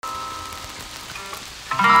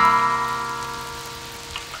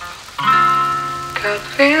God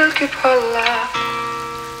will keep her love.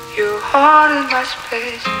 Your heart in my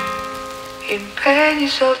space. In pain you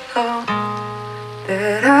should know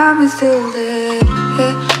that I'm still there.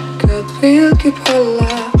 God will keep her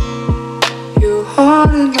love. Your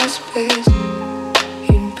heart in my space.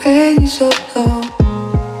 In pain you should know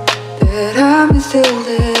that I'm still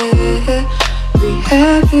there. We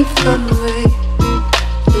have different way.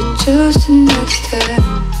 But just the next step.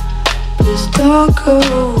 Please don't go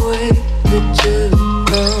away. But you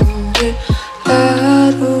know it.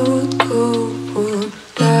 Larutku pun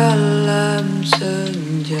dalam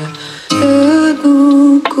senja.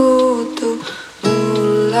 Jenuhku tuh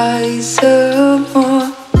mulai semua.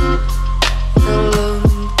 Tolong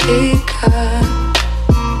hentikan.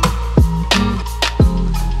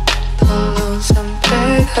 Tolong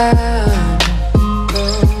sampaikan.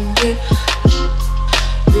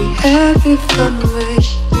 We have different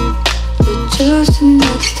ways. But just the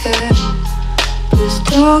next step. Please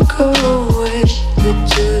don't go away. But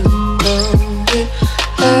you know it.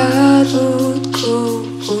 Larutku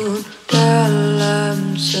pun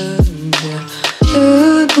dalam senja.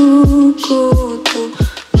 Jenuhku tuh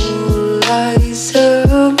mulai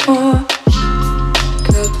semua.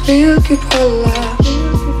 God will keep her love.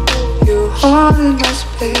 Your heart in my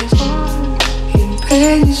space. In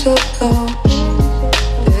pain you should know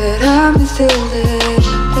that I'm still there.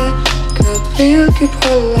 God will keep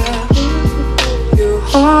her love. Your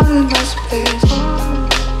heart in my space.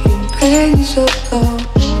 In pain you should know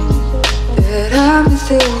that I'm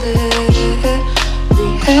still there. We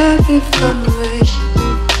have different ways.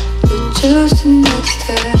 But just the next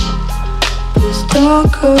step. Please don't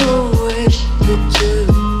go away. But you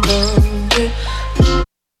know it.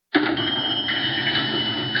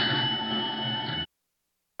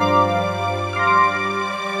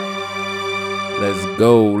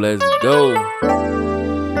 Let's go.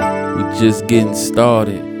 We just getting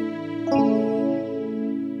started.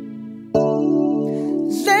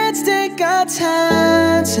 Let's take our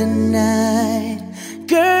time tonight,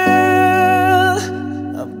 girl.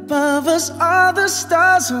 Above us all the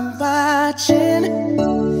stars are watching.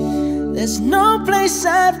 There's no place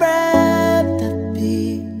I'd rather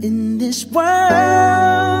be in this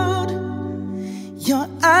world. Your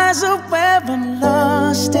eyes are where I'm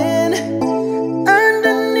lost in.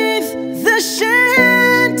 Underneath the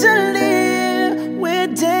chandelier, we're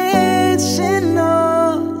dancing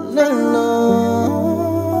all alone.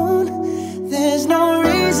 There's no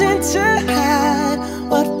reason to hide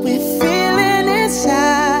what we're feeling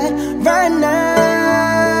inside right now.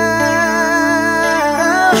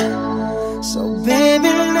 So baby,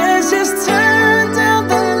 let's just turn down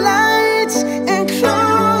the lights and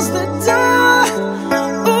close the door.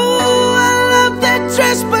 Ooh, I love that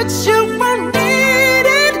dress, but you won't need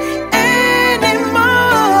it anymore.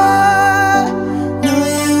 No,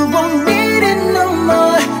 you won't need it no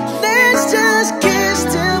more. Let's just kiss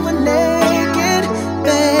till we're naked,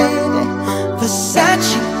 baby.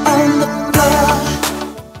 Versace on the floor.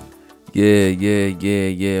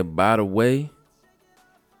 Yeah. By the way,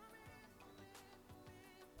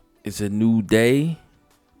 it's a new day.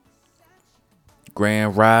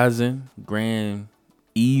 Grand rising, grand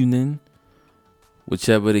evening,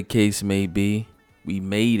 whichever the case may be. We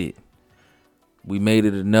made it. We made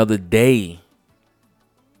it another day.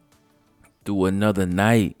 Through another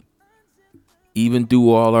night. Even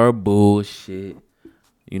through all our bullshit.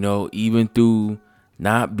 You know, even through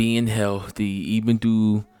not being healthy. Even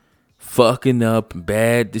through fucking up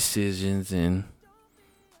bad decisions and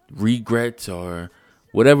regrets or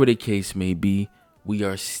whatever the case may be. We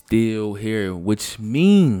are still here, which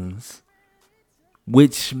means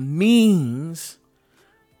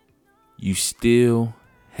you still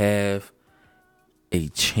have a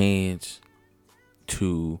chance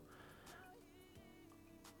to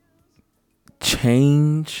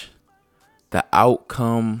change the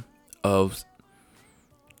outcome of,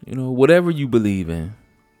 you know, whatever you believe in.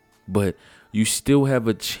 But you still have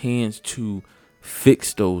a chance to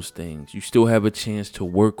fix those things. You still have a chance to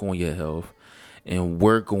work on your health and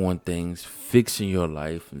work on things, fixing your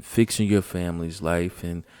life and fixing your family's life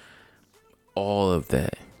and all of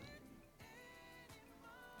that.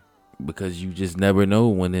 Because you just never know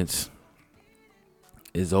when it's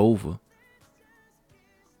over.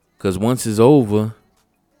 Because once it's over,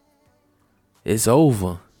 it's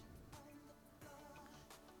over.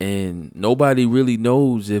 And nobody really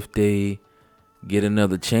knows if they get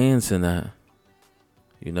another chance or not.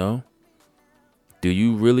 You know?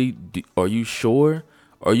 Are you sure?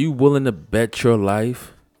 Are you willing to bet your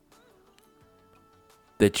life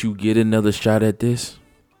that you get another shot at this?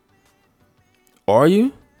 Are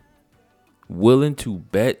you willing to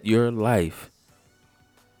bet your life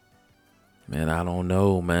Man, I don't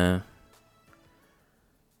know, man.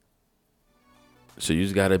 So you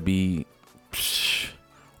just gotta be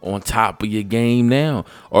on top of your game now.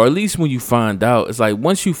 Or at least when you find out. It's like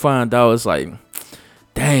once you find out, it's like,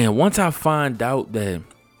 damn, once I find out that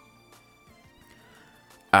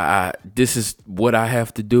I this is what I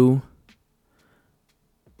have to do,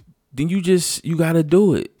 then you gotta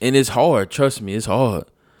do it. And it's hard, trust me, it's hard.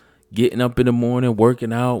 Getting up in the morning,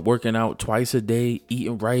 working out twice a day,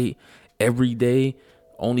 eating right every day,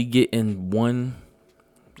 only getting one,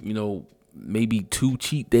 maybe 2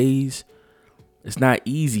 cheat days. It's not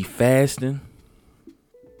easy. Fasting,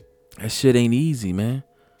 that shit ain't easy, man.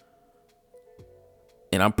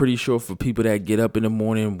 And I'm pretty sure for people that get up in the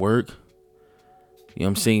morning and work, you know what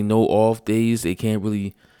I'm saying, no off days, they can't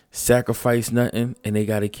really sacrifice nothing and they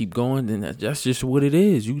got to keep going, then that's just what it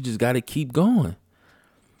is. You just got to keep going.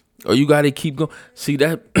 Or you got to keep going. See,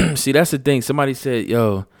 that's the thing. Somebody said,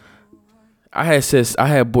 yo, I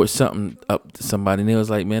had brought something up to somebody and they was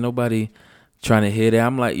like, man, nobody trying to hear that.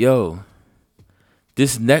 I'm like, yo,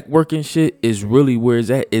 this networking shit is really where it's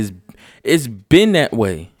at. It's been that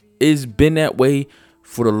way. It's been that way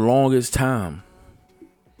for the longest time.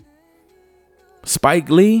 Spike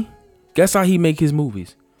Lee, guess how he make his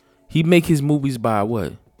movies? He make his movies by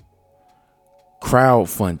what?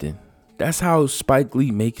 Crowdfunding. That's how Spike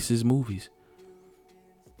Lee makes his movies.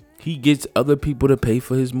 He gets other people to pay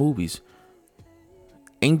for his movies.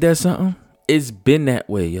 Ain't that something? It's been that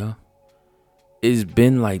way, y'all. It's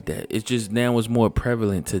been like that. It's just now it's more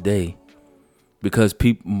prevalent today because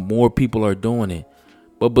more people are doing it.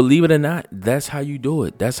 But believe it or not, that's how you do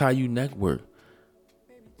it. That's how you network.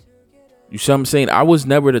 You see what I'm saying? I was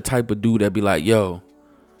never the type of dude that be like, yo,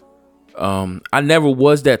 I never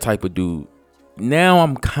was that type of dude. Now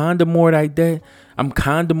I'm kind of more like that.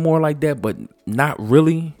 But not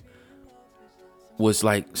really. Was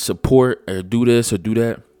like support or do this or do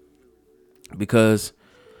that. Because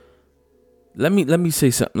let me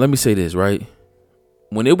say something. Let me say this, right?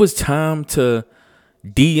 When it was time to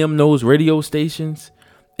DM those radio stations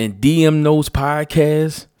and DM those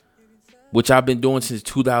podcasts, which I've been doing since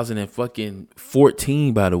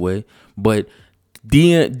 2014, by the way. But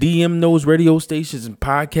DM those radio stations and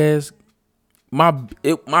podcasts.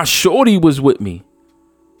 My shorty was with me.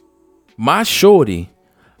 My shorty.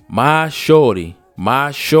 Not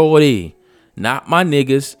my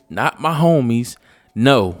niggas, not my homies.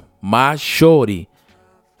 No, my shorty.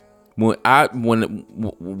 When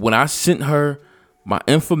I sent her my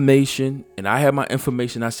information and I had my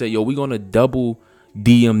information, I said, yo, we're gonna double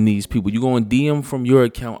DM these people. You're gonna DM from your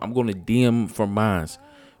account. I'm gonna DM from mine.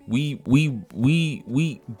 We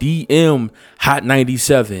DM Hot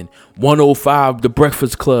 97, 105, The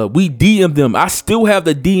Breakfast Club. We DM them. I still have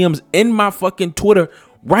the DMs in my fucking Twitter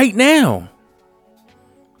right now.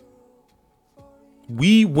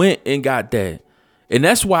 We went and got that. And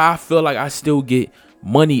that's why I feel like I still get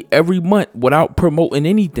money every month without promoting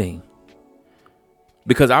anything.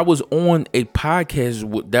 Because I was on a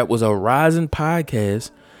podcast that was a rising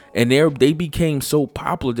podcast, and they became so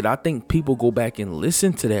popular that I think people go back and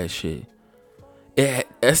listen to that shit.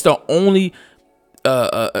 That's the only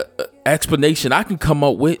explanation I can come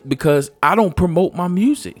up with, because I don't promote my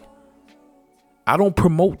music. I don't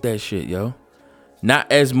promote that shit, yo. Not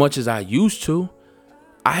as much as I used to.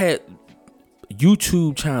 I had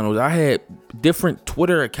YouTube channels. I had different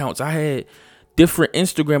Twitter accounts. I had different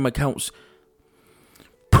Instagram accounts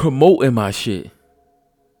promoting my shit.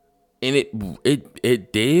 And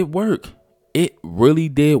it did work. It really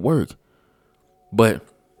did work. But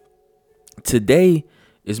today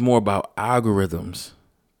is more about algorithms.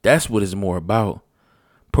 That's what it's more about.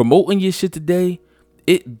 Promoting your shit today,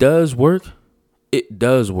 it does work. It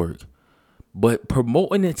does work. But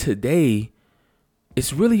promoting it today,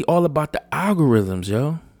 it's really all about the algorithms,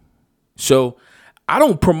 yo. So I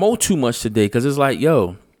don't promote too much today because it's like,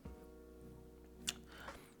 yo,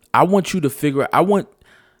 I want you to figure out.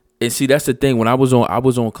 And see, that's the thing. When I was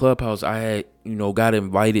on Clubhouse, I had, got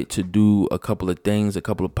invited to do a couple of things, a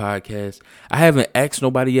couple of podcasts. I haven't asked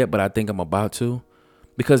nobody yet, but I think I'm about to,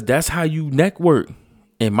 because that's how you network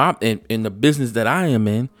in the business that I am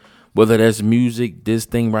in, whether that's music, this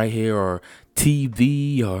thing right here, or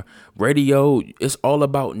TV or radio. It's all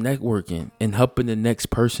about networking and helping the next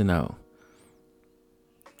person out.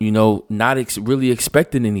 Not really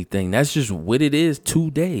expecting anything. That's just what it is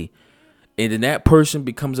today. And then that person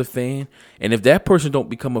becomes a fan. And if that person don't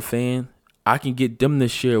become a fan, I can get them to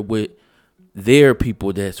share with their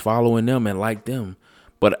people that's following them and like them.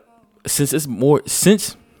 But since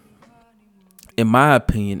in my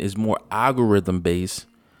opinion, it's more algorithm based,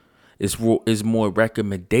 it's more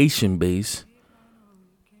recommendation based,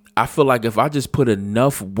 I feel like if I just put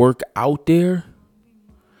enough work out there,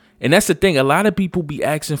 and that's the thing, a lot of people be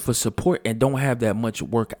asking for support and don't have that much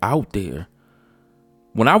work out there.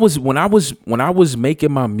 When I was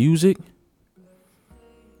making my music,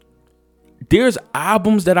 there's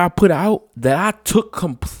albums that I put out that I took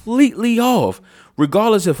completely off.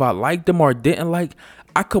 Regardless if I liked them or didn't like,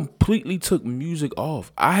 I completely took music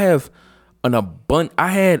off. I had an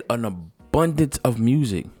abundance of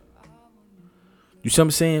music. You see what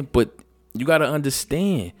I'm saying? But you gotta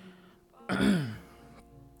understand, a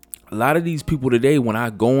lot of these people today, when I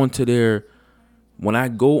go onto their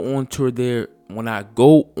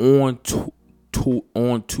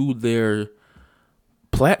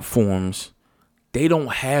platforms, they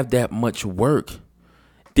don't have that much work.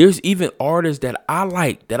 There's even artists that I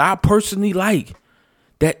like, that I personally like,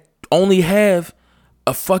 that only have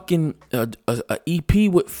a fucking a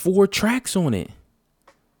EP with 4 tracks on it.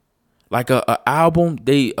 Like a album,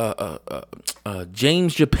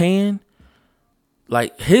 James Japan,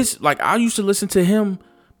 like I used to listen to him.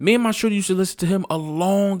 Me and my shorty used to listen to him a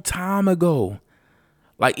long time ago.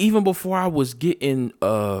 Like even before I was getting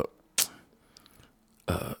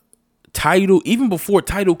Tidal, even before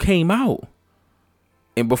Tidal came out.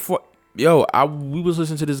 And before, we was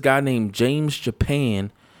listening to this guy named James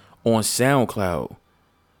Japan on SoundCloud.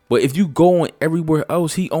 But if you go on everywhere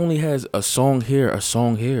else, he only has a song here, a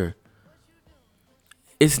song here.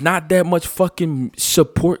 It's not that much fucking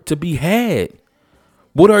support to be had.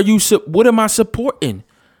 What am I supporting?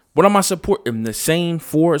 What am I supporting? The same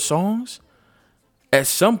 4 songs? At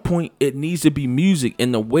some point, it needs to be music.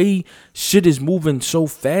 And the way shit is moving so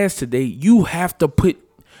fast today, you have to put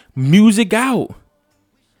music out.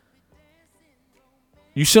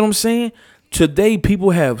 You see what I'm saying? Today,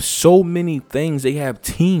 people have so many things. They have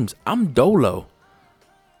teams. I'm Dolo.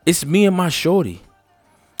 It's me and my shorty.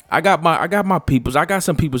 I got my peoples. I got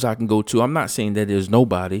some peoples I can go to. I'm not saying that there's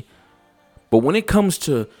nobody. But when it comes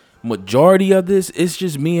to majority of this, it's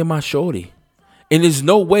just me and my shorty. And there's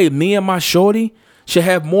no way me and my shorty should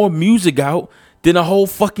have more music out than a whole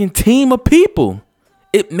fucking team of people.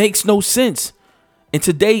 It makes no sense. And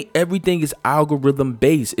today, everything is algorithm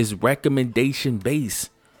based. It's recommendation based.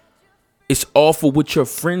 It's off of what your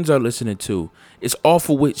friends are listening to. It's off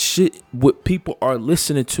of what people are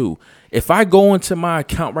listening to. If I go into my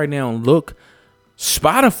account right now and look,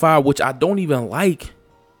 Spotify, which I don't even like,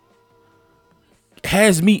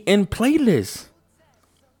 has me in playlists.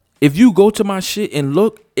 If you go to my shit and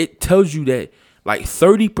look, it tells you that like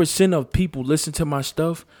 30% of people listen to my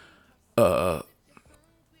stuff from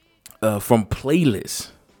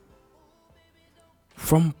playlists.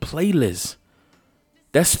 From playlists.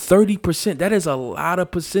 That's 30%. That is a lot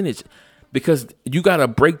of percentage, because you got to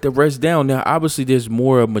break the rest down. Now, obviously, there's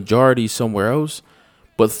more a majority somewhere else,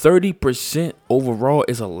 but 30% overall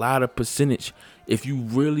is a lot of percentage. If you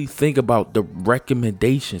really think about the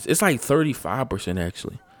recommendations, it's like 35%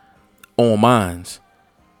 actually on mines,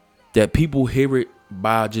 that people hear it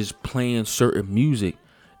by just playing certain music,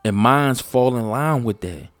 and mines fall in line with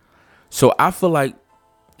that. So I feel like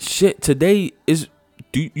shit today is,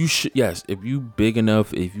 you should, yes, if you big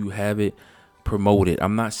enough, if you have it, promote it.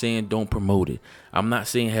 I'm not saying don't promote it. I'm not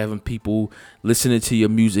saying having people listening to your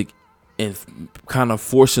music and kind of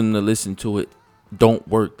forcing them to listen to it don't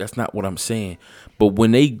work. That's not what I'm saying. But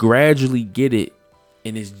when they gradually get it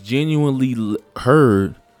and it's genuinely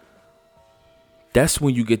heard, that's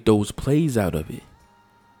when you get those plays out of it.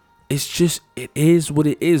 It's just, it is what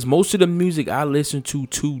it is. Most of the music I listen to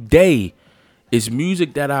today is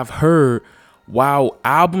music that I've heard while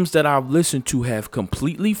albums that I've listened to have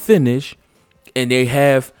completely finished, and they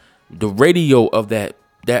have the radio of that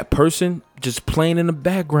person just playing in the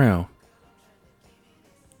background.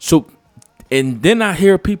 So, and then I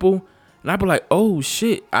hear people, and I be like, oh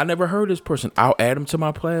shit, I never heard this person. I'll add them to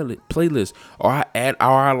my playlist, or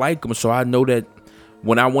I like them, so I know that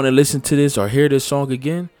when I want to listen to this or hear this song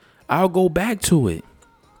again, I'll go back to it.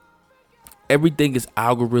 Everything is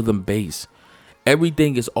algorithm based.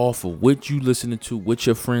 Everything is off of what you listening to, what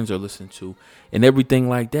your friends are listening to, and everything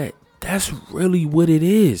like that. That's really what it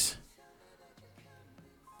is.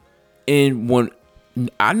 And when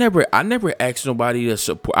I never asked nobody to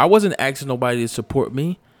support. I wasn't asking nobody to support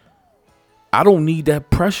me. I don't need that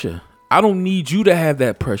pressure. I don't need you to have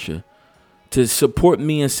that pressure to support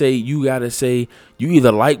me and say, you gotta say you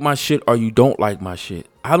either like my shit or you don't like my shit.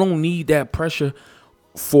 I don't need that pressure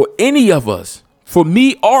for any of us. For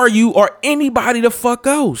me or you or anybody the fuck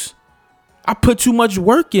else. I put too much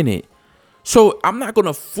work in it. So I'm not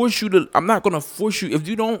gonna force you. If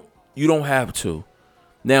you don't have to.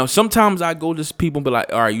 Now, sometimes I go to people and be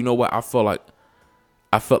like, all right, you know what? I felt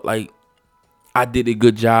like I did a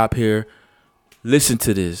good job here. Listen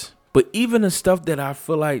to this. But even the stuff that I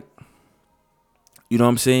feel like, you know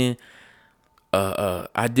what I'm saying?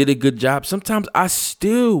 I did a good job. Sometimes I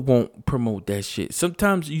still won't promote that shit.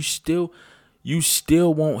 Sometimes you still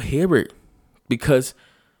won't hear it because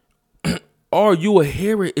or you will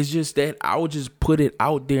hear it. It's just that I will just put it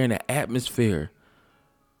out there in the atmosphere.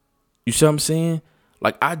 You see what I'm saying?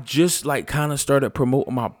 Like I just like kind of started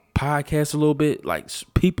promoting my podcast a little bit. Like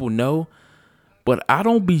people know, but I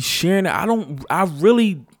don't be sharing it. I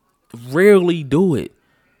really rarely do it.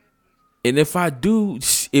 And if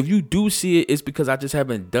you do see it, it's because I just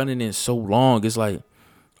haven't done it in so long. It's like,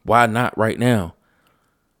 why not right now?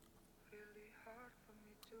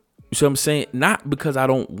 You see what I'm saying? Not because I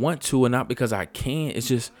don't want to and not because I can't. It's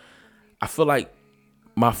just, I feel like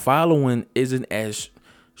my following isn't as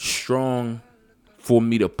strong for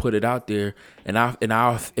me to put it out there. And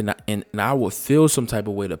I will feel some type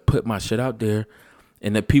of way to put my shit out there.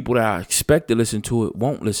 And the people that I expect to listen to it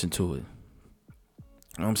won't listen to it.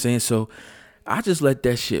 You know what I'm saying? So I just let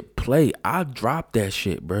that shit play. I drop that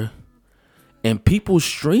shit, bro. And people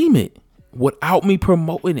stream it without me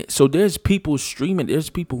promoting it. So there's people streaming. There's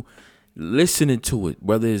people listening to it.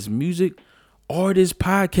 Whether it's music or this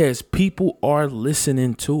podcast, people are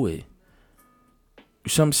listening to it. You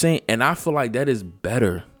see what I'm saying? And I feel like that is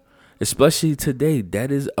better. Especially today.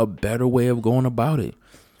 That is a better way of going about it.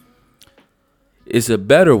 It's a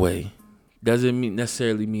better way. Doesn't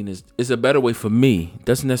necessarily mean it's a better way for me.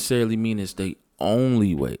 Doesn't necessarily mean it's the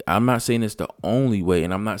only way. I'm not saying it's the only way,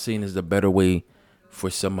 and I'm not saying it's the better way for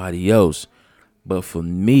somebody else. But for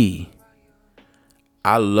me,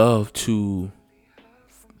 I love to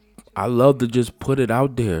just put it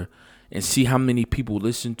out there and see how many people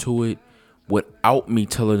listen to it without me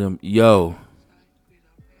telling them, yo.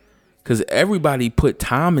 Because everybody put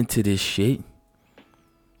time into this shit.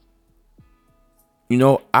 You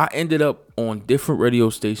know, I ended up on different radio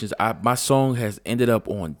stations. My song has ended up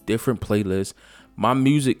on different playlists. My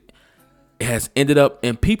music has ended up,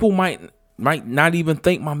 and people might not even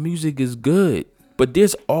think my music is good. But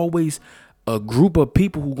there's always a group of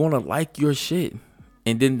people who gonna like your shit.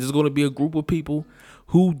 And then there's gonna be a group of people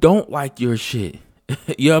who don't like your shit.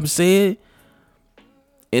 You know what I'm saying?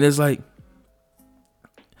 And it's like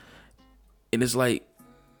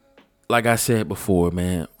I said before,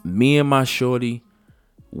 man, me and my shorty,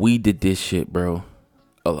 we did this shit, bro.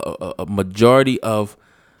 A majority of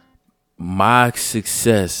my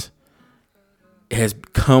success has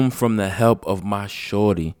come from the help of my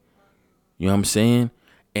shorty. You know what I'm saying?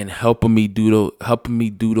 And helping me do those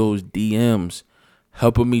DMs,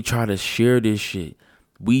 helping me try to share this shit.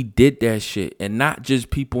 We did that shit, and not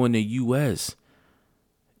just people in the US.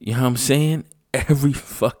 You know what I'm saying? Every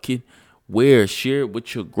fucking where. Share it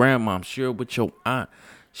with your grandma, share it with your aunt.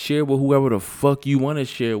 Share with whoever the fuck you want to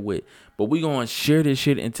share with. But we going to share this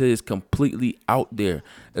shit until it's completely out there.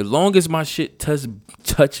 As long as my shit touch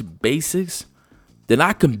basics, then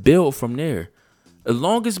I can build from there. As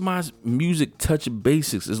long as my music touch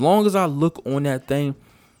basics, as long as I look on that thing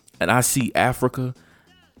and I see Africa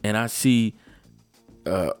and I see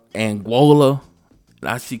Angola and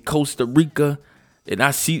I see Costa Rica and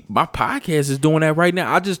I see my podcast is doing that right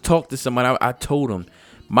now. I just talked to somebody. I told them,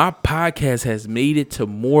 my podcast has made it to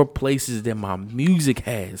more places than my music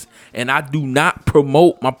has. And I do not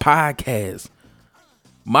promote my podcast.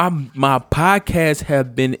 My podcast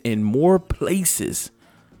have been in more places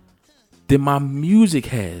than my music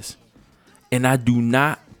has. And I do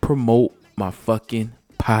not promote my fucking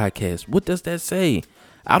podcast. What does that say?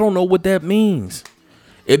 I don't know what that means.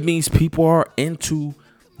 It means people are into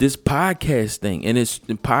this podcast thing. And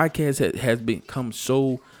the podcast has become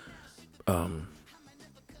so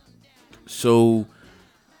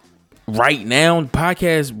right now,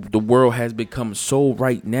 the world has become so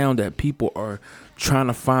right now that people are trying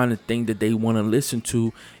to find the thing that they want to listen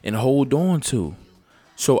to and hold on to.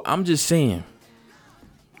 So I'm just saying,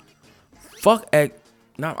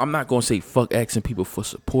 I'm not going to say fuck asking people for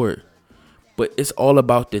support, but it's all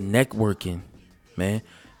about the networking, man.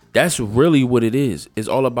 That's really what it is. It's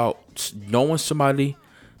all about knowing somebody,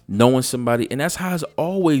 and that's how it's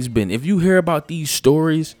always been. If you hear about these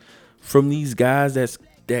stories from these guys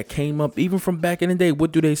that came up, even from back in the day,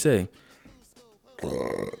 what do they say?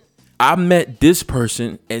 I met this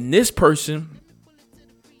person, and this person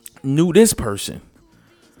knew this person.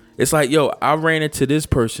 It's like, yo, I ran into this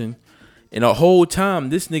person, and the whole time,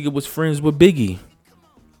 this nigga was friends with Biggie.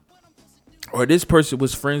 Or this person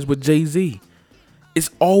was friends with Jay-Z. It's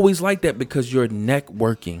always like that because you're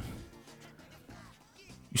networking.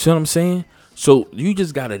 You see what I'm saying? So you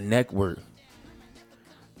just got to network.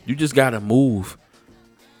 You just got to move.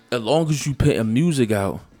 as long as you putting music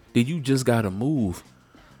out, then you just gotta move.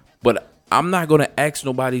 But I'm not gonna ask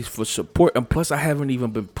nobody for support, and plus I haven't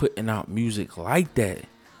even been putting out music like that.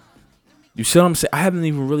 You see what I'm saying? I haven't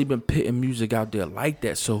even really been putting music out there like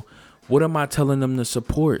that. So what am I telling them to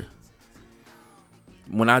support?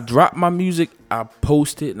 When I drop my music, I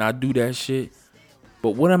post it and I do that shit.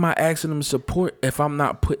 But what am I asking them to support if I'm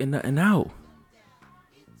not putting nothing out?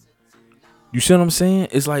 You see what I'm saying?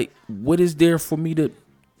 It's like, what is there for me to,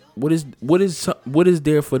 what is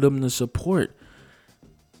there for them to support?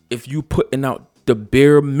 If you putting out the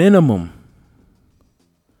bare minimum,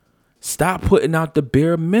 stop putting out the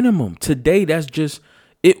bare minimum. Today, that's just,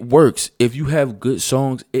 it works. If you have good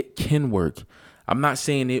songs, it can work. I'm not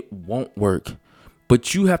saying it won't work,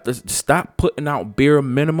 but you have to stop putting out bare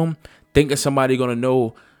minimum, thinking somebody gonna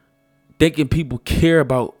know, thinking people care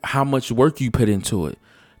about how much work you put into it.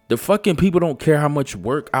 The fucking people don't care how much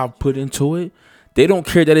work I've put into it. They don't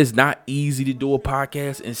care that it's not easy to do a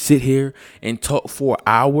podcast and sit here and talk for an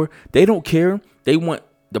hour. They don't care. They want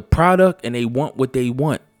the product and they want what they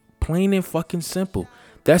want. Plain and fucking simple.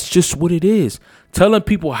 That's just what it is. Telling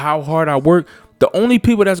people how hard I work. The only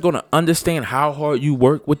people that's going to understand how hard you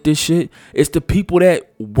work with this shit is the people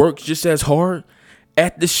that work just as hard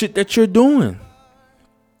at the shit that you're doing.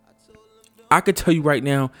 I could tell you right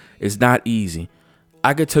now, it's not easy.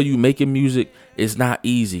 I could tell you making music is not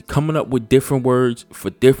easy. Coming up with different words for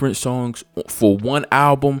different songs for one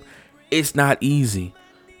album, it's not easy.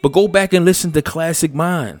 But go back and listen to Classic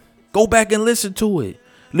Mind. Go back and listen to it.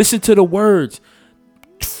 Listen to the words.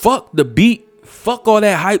 Fuck the beat. Fuck all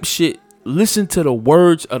that hype shit. Listen to the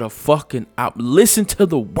words of the fucking album. Listen to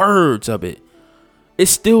the words of it. It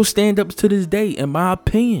still stands up to this day, in my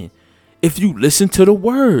opinion. If you listen to the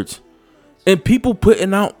words. And people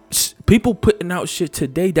putting out shit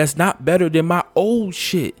today that's not better than my old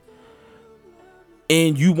shit.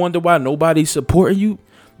 And you wonder why nobody's supporting you?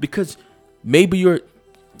 Because maybe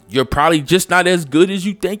you're probably just not as good as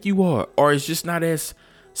you think you are, or it's just not as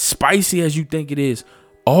spicy as you think it is,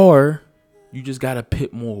 or you just gotta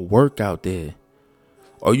put more work out there,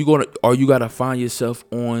 or you gotta find yourself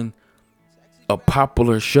on a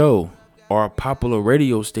popular show or a popular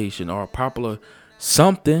radio station or a popular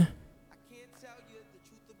something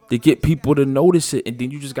to get people to notice it, and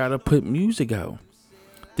then you just gotta put music out.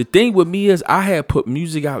 The thing with me is I had put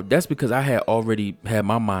music out. That's because I had already had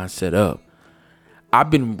my mind set up. I've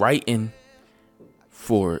been writing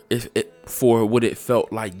for what it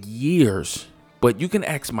felt like years. But you can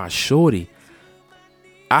ask my shorty.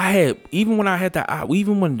 Even when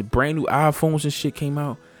when the brand new iPhones and shit came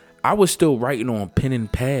out, I was still writing on pen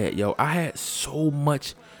and pad, yo. I had so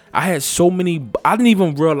many. I didn't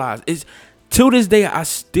even realize it's. Till this day, I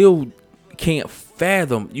still can't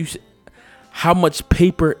fathom how much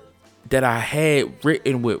paper that I had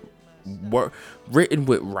written with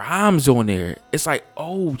rhymes on there. It's like,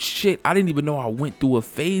 oh shit, I didn't even know I went through a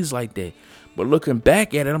phase like that. But looking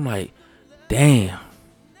back at it, I'm like, damn,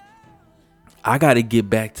 I got to get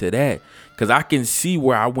back to that, because I can see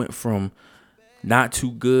where I went from not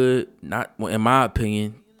too good, not in my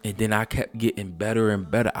opinion, and then I kept getting better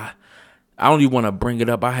and better. I don't even want to bring it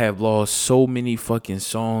up. I have lost so many fucking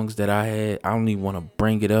songs that I had. I don't even want to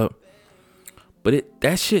bring it up. But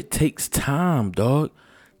that shit takes time, dog.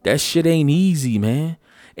 That shit ain't easy, man.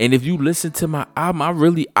 And if you listen to my album,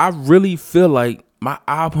 I really feel like my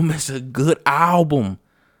album is a good album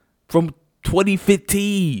from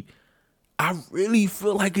 2015. I really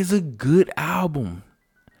feel like it's a good album.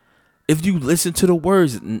 If you listen to the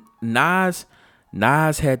words, Nas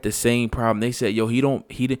had the same problem. They said, yo, he don't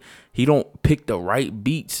pick the right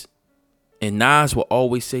beats. And Nas will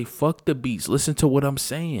always say, fuck the beats. Listen to what I'm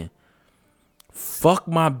saying. Fuck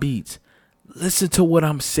my beats. Listen to what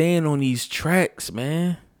I'm saying on these tracks,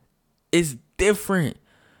 man. It's different.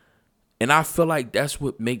 And I feel like that's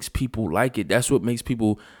what makes people like it. That's what makes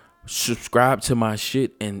people subscribe to my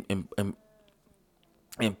shit and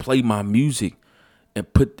play my music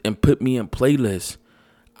and put me in playlists.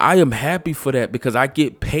 I am happy for that because I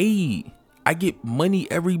get paid. I get money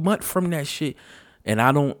every month from that shit. And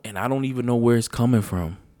I don't even know where it's coming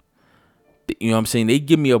from. You know what I'm saying? They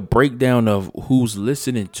give me a breakdown of who's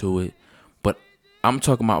listening to it. But I'm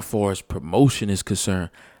talking about as far as promotion is concerned.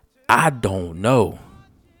 I don't know.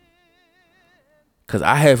 Because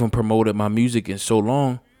I haven't promoted my music in so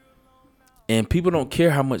long. And people don't care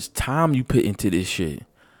how much time you put into this shit.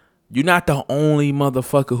 You're not the only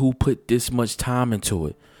motherfucker who put this much time into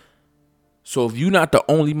it. So if you're not the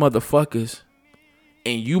only motherfuckers,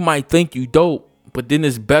 and you might think you dope, but then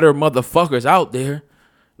there's better motherfuckers out there.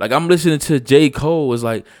 Like I'm listening to J. Cole. It's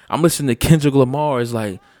like I'm listening to Kendrick Lamar. It's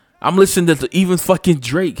like I'm listening to even fucking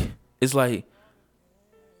Drake. It's like,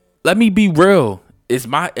 let me be real.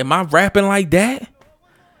 Am I rapping like that?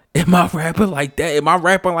 Am I rapping like that? Am I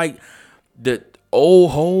rapping like the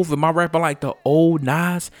old Hove? Am I rapping like the old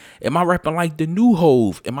Nas? Am I rapping like the new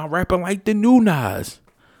Hove? Am I rapping like the new Nas?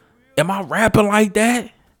 Am I rapping like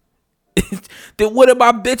that? Then what am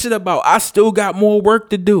I bitching about? I still got more work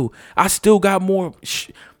to do. I still got more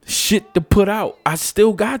shit to put out. I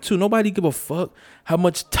still got to. Nobody give a fuck how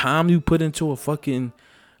much time you put into a fucking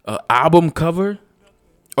album cover,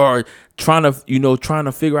 or trying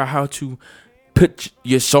to figure out how to put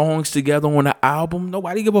your songs together on an album.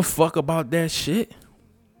 Nobody give a fuck about that shit.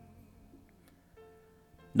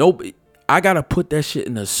 Nope. I gotta put that shit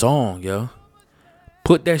in a song, yo.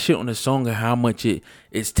 Put that shit on the song of how much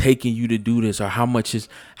it's taking you to do this, or how much is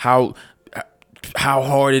how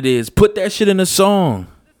hard it is. Put that shit in a song.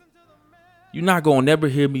 You're not gonna never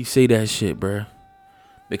hear me say that shit, bruh.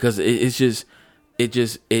 Because it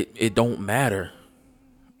don't matter.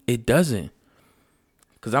 It doesn't.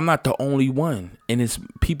 Because I'm not the only one. And it's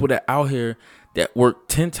people that out here that work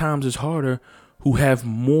 10 times as harder, who have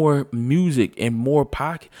more music and more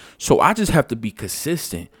pocket. So I just have to be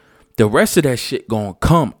consistent. The rest of that shit gonna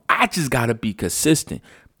come. I just gotta be consistent.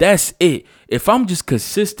 That's it. If I'm just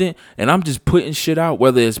consistent and I'm just putting shit out,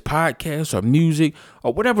 whether it's podcasts or music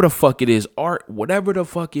or whatever the fuck it is, art, whatever the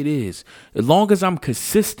fuck it is, as long as I'm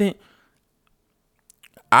consistent,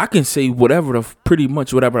 I can say pretty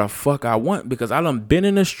much whatever the fuck I want, because I done been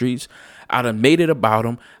in the streets. I done made it about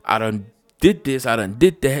them. I done did this. I done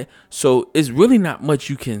did that. So it's really not much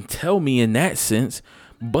you can tell me in that sense,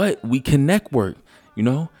 but we can network,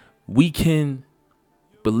 we can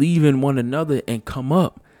believe in one another and come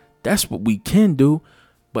up. That's what we can do.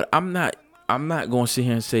 But I'm not going to sit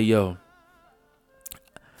here and say, yo,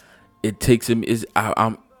 it takes him it's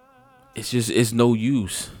no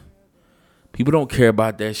use. People don't care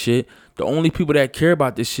about that shit. The only people that care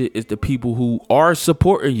about this shit is the people who are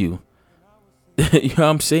supporting you. You know what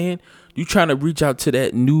I'm saying? You trying to reach out to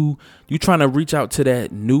that new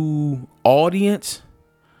audience.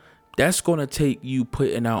 That's gonna take you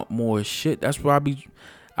putting out more shit. That's why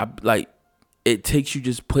it takes you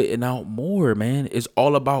just putting out more, man. It's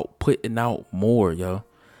all about putting out more, yo.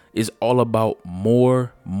 It's all about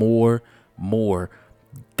more.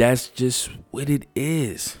 That's just what it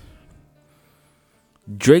is.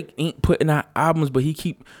 Drake ain't putting out albums, but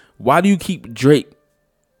why do you keep Drake,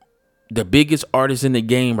 the biggest artist in the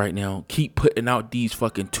game right now, keep putting out these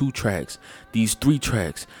fucking 2 tracks, these 3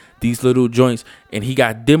 tracks, these little joints, and he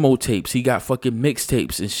got demo tapes, he got fucking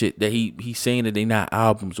mixtapes and shit that he's saying that they not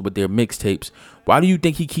albums, but they're mixtapes. Why do you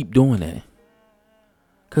think he keep doing that?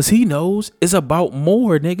 Cause he knows it's about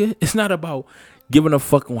more, nigga. It's not about giving a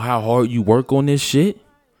fuck on how hard you work on this shit.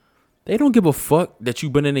 They don't give a fuck that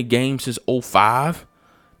you've been in the game since 2005.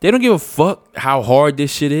 They don't give a fuck how hard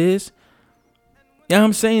this shit is. You know what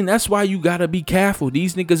I'm saying? That's why you gotta be careful.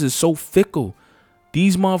 These niggas is so fickle.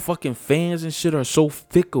 These motherfucking fans and shit are so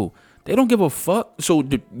fickle. They don't give a fuck. So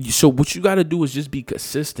what you gotta do is just be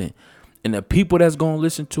consistent. And the people that's gonna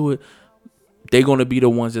listen to it, they're gonna be the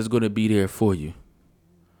ones that's gonna be there for you.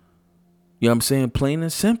 You know what I'm saying? Plain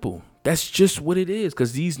and simple. That's just what it is.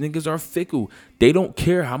 Because these niggas are fickle. They don't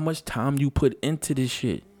care how much time you put into this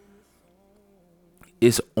shit.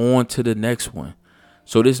 It's on to the next one.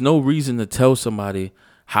 So there's no reason to tell somebody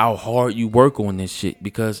how hard you work on this shit,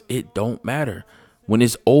 because it don't matter. When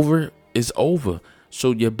it's over, it's over.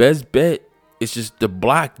 So your best bet is just to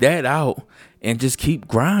block that out and just keep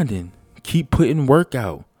grinding. Keep putting work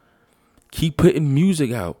out. Keep putting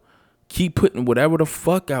music out. Keep putting whatever the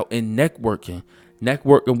fuck out and networking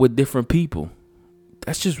with different people.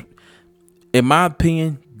 That's just, in my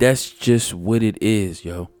opinion, that's just what it is,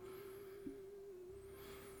 yo.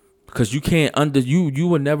 Because you can't you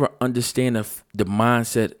will never understand the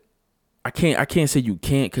mindset. I can't say you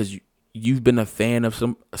can't, because you've been a fan of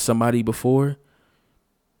somebody before.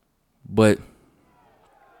 But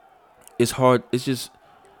it's hard. It's just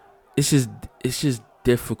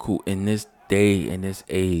difficult in this day and this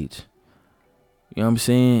age. You know what I'm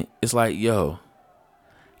saying? It's like, yo,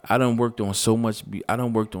 I done worked on so much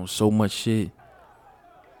shit.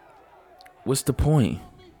 What's the point?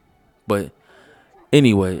 But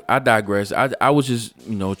anyway, I digress. I was just,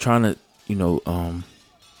 trying to,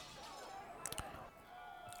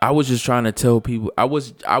 I was just trying to tell people. I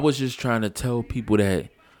was just trying to tell people that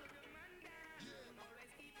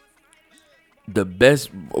the best,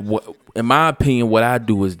 in my opinion, what I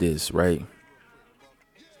do is this, right?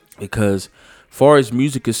 Because far as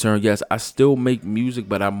music is concerned, yes, I still make music,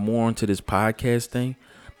 but I'm more into this podcast thing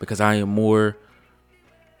because I am more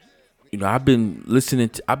You know, I've been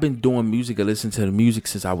doing music and listening to the music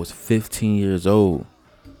since I was 15 years old.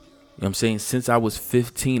 You know what I'm saying? Since I was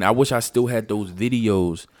 15, I wish I still had those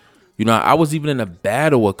videos. You know, I was even in a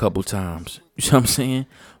battle a couple times. You know what I'm saying?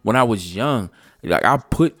 When I was young, like I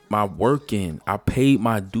put my work in. I paid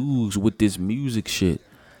my dues with this music shit.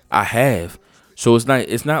 I have. So it's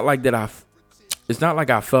not like that it's not like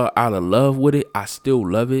I fell out of love with it. I still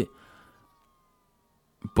love it.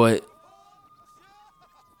 But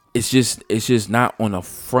it's just not on the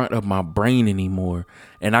front of my brain anymore.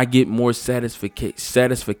 And I get more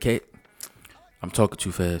satisfaction. I'm talking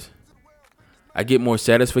too fast. I get more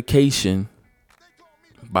satisfaction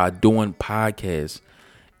by doing podcasts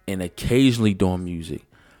and occasionally doing music.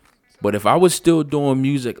 But if I was still doing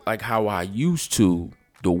music like how I used to,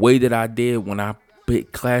 the way that I did when I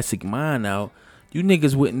put Classic Mind out, you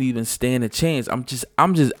niggas wouldn't even stand a chance.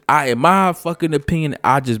 In my fucking opinion,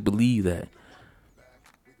 I just believe that.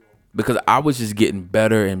 Because I was just getting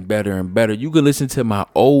better and better and better. You can listen to my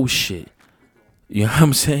old shit. You know what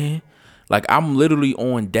I'm saying? Like, I'm literally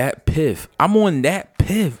on that piff. I'm on that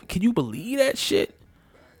piff. Can you believe that shit?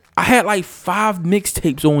 I had like 5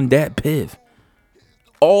 mixtapes on that piff.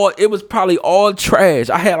 It was probably all trash.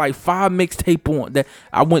 I had like 5 mixtape on that.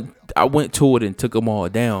 I went to it and took them all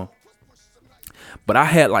down. But I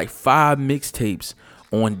had like 5 mixtapes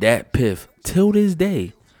on that piff till this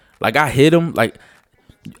day. Like, I hit them like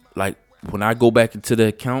when I go back into the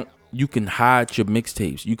account, you can hide your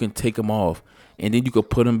mixtapes. You can take them off and then you can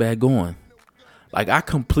put them back on. Like, I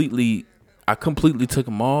completely took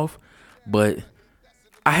them off, but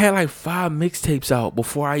I had like 5 mixtapes out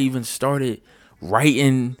before I even started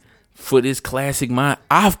writing for this Classic Mind.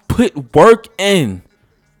 I've put work in.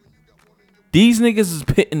 These niggas is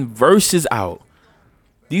putting verses out.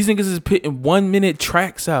 These niggas is putting 1-minute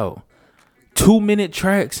tracks out, 2-minute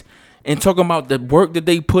tracks, and talking about the work that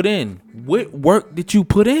they put in. What work did you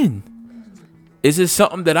put in? Is it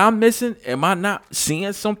something that I'm missing? Am I not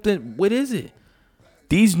seeing something? What is it?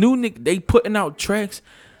 These new niggas, they putting out tracks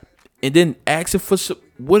and then asking for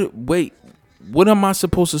what? Wait, what am I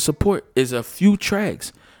supposed to support? Is a few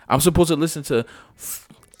tracks. I'm supposed to listen to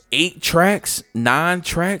 8 tracks, 9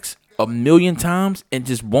 tracks 1,000,000 times and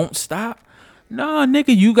just won't stop? Nah,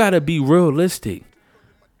 nigga, you gotta be realistic.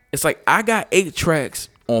 It's like I got 8 tracks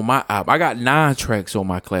on my album. I got 9 tracks on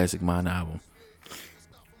my Classic Mind album.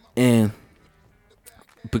 And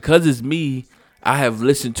because it's me, I have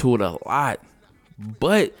listened to it a lot.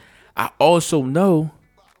 But I also know,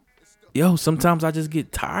 sometimes I just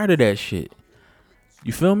get tired of that shit.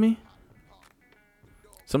 You feel me?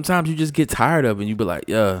 Sometimes you just get tired of it and you be like,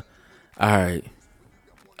 all right,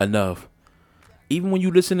 enough. Even when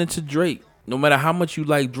you listening to Drake, no matter how much you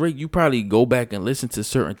like Drake, you probably go back and listen to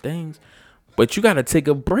certain things. But you got to take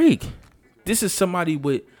a break. This is somebody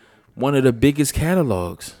with one of the biggest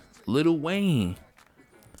catalogs, Lil Wayne.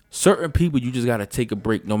 Certain people, you just got to take a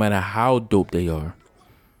break no matter how dope they are.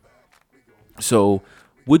 So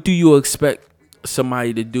what do you expect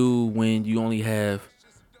somebody to do when you only have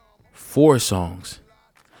 4 songs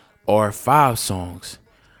or 5 songs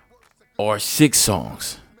or 6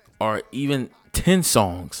 songs or even 10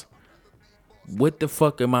 songs? What the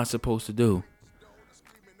fuck am I supposed to do?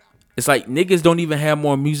 It's like niggas don't even have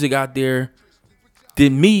more music out there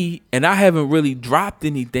than me, and I haven't really dropped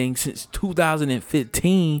anything since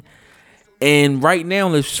 2015. And right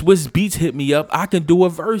now, if Swiss Beats hit me up, I can do a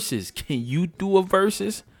verses. Can you do a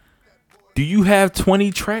verses? Do you have 20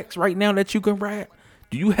 tracks right now that you can rap?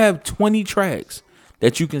 Do you have 20 tracks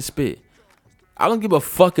that you can spit? I don't give a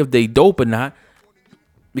fuck if they dope or not,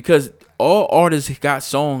 because all artists got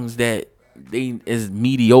songs that they is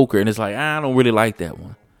mediocre, and it's like, I don't really like that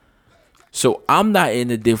one. So I'm not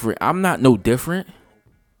no different.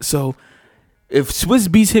 So if Swiss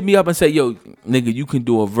Beats hit me up and say, yo, nigga, you can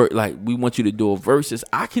do we want you to do a versus,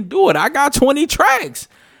 I can do it. I got 20 tracks.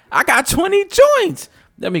 I got 20 joints.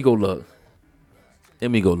 Let me go look.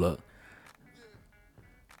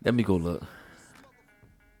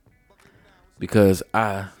 Because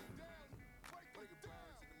I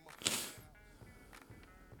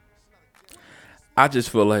just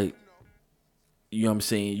feel like, you know what I'm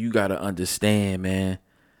saying, you got to understand, man,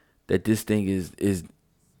 that this thing is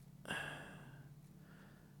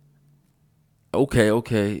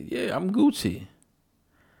okay. Yeah, I'm Gucci.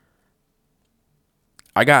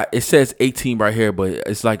 It says 18 right here, but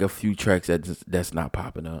it's like a few tracks that's not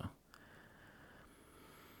popping up.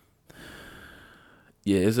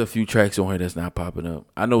 Yeah, there's a few tracks on here that's not popping up.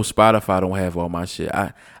 I know Spotify don't have all my shit.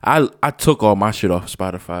 I took all my shit off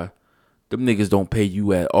Spotify. Them niggas don't pay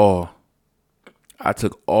you at all. I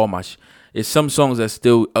took all my shit. It's some songs that's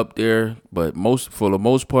still up there, but for the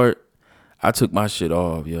most part, I took my shit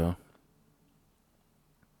off, yo.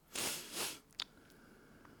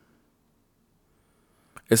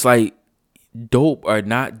 It's like dope or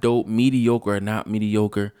not dope, mediocre or not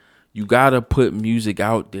mediocre. You gotta put music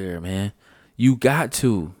out there, man. You got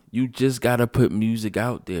to. You just gotta put music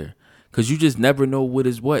out there. Cause you just never know what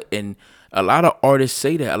is what. And a lot of artists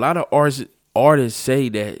say that. A lot of artists say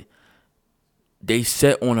that they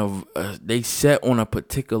set on a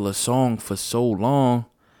particular song for so long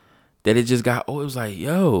that it just got, it was like,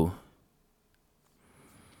 yo.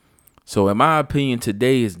 So in my opinion,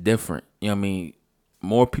 today is different. You know what I mean?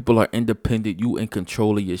 More people are independent. You in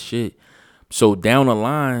control of your shit. So down the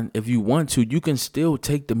line, if you want to, you can still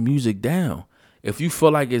take the music down. If you feel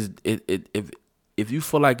like if you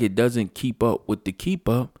feel like it doesn't keep up with the keep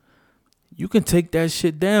up, you can take that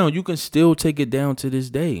shit down. You can still take it down to this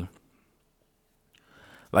day.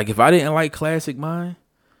 Like if I didn't like Classic Mind,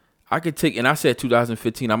 I could take, and I said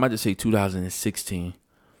 2015, I might just say 2016.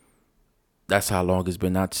 That's how long it's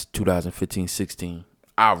been, not 2015, 16.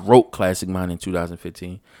 I wrote Classic Mind in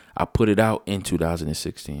 2015. I put it out in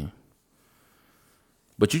 2016.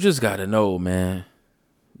 But you just gotta know, man.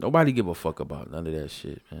 Nobody give a fuck about none of that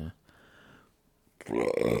shit, man.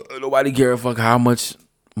 Nobody care a fuck how much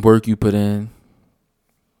work you put in.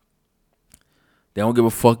 They don't give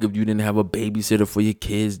a fuck if you didn't have a babysitter for your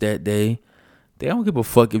kids that day. They don't give a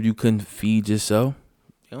fuck if you couldn't feed yourself.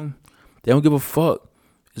 They don't give a fuck.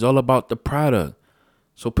 It's all about the product.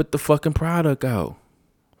 So put the fucking product out.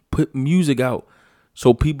 Put music out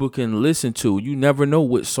so people can listen to. You never know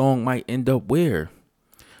what song might end up where.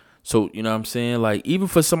 So, you know what I'm saying? Like, even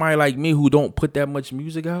for somebody like me who don't put that much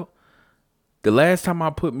music out, the last time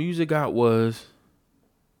I put music out was,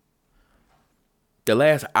 the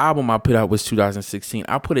last album I put out was 2016.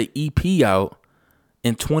 I put an EP out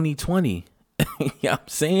in 2020. You know what I'm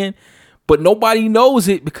saying? But nobody knows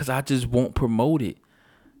it because I just won't promote it.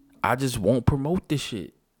 I just won't promote this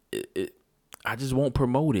shit. I just won't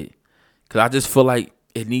promote it. Because I just feel like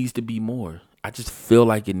it needs to be more. I just feel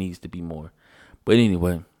like it needs to be more. But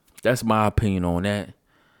anyway, that's my opinion on that.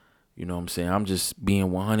 You know what I'm saying? I'm just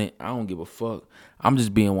being 100. I don't give a fuck. I'm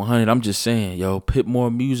just being 100. I'm just saying, yo, put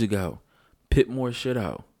more music out. Put more shit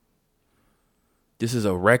out. This is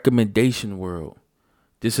a recommendation world.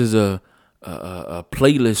 This is a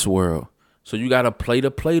playlist world. So you got to play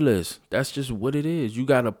the playlist. That's just what it is. You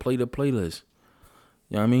got to play the playlist.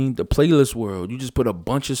 You know what I mean? The playlist world. You just put a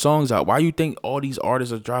bunch of songs out. Why you think all these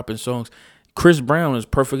artists are dropping songs? Chris Brown is a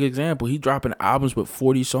perfect example. He dropping albums with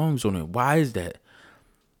 40 songs on it. Why is that?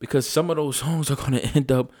 Because some of those songs are going to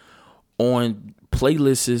end up on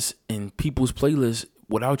playlists and people's playlists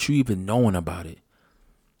without you even knowing about it.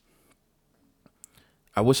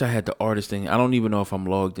 I wish I had the artist thing. I don't even know if I'm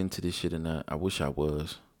logged into this shit or not. I wish I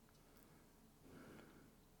was.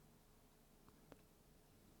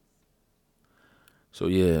 So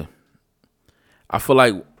yeah. I feel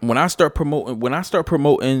like when I start promoting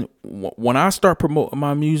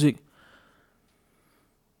my music,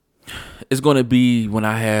 it's going to be when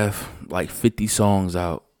I have like 50 songs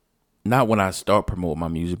out. Not when I start promoting my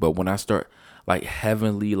music, but when I start like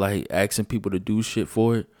heavily like asking people to do shit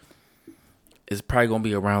for it. It's probably going to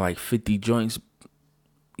be around like 50 joints.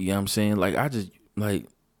 You know what I'm saying? Like I just like,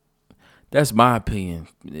 that's my opinion.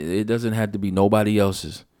 It doesn't have to be nobody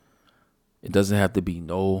else's. It doesn't have to be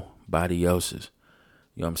nobody else's.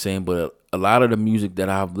 You know what I'm saying? But a lot of the music that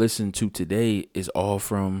I've listened to today is all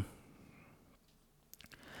from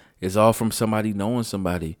somebody knowing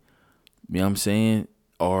somebody. You know what I'm saying?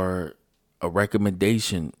 Or a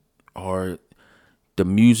recommendation, or the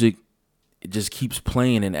music, it just keeps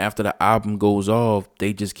playing, and after the album goes off,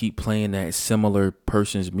 they just keep playing that similar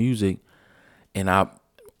person's music. And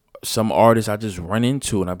some artists I just run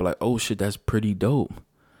into and I be like, oh shit, that's pretty dope.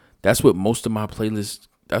 That's what most of my playlists,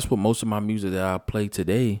 that's what most of my music that I play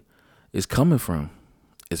today is coming from.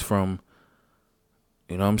 It's from,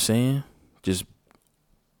 you know what I'm saying? Just,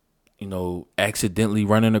 you know, accidentally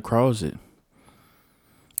running across it.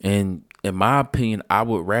 And in my opinion, I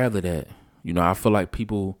would rather that. You know, I feel like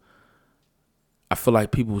people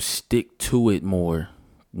stick to it more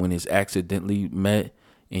when it's accidentally met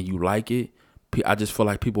and you like it. I just feel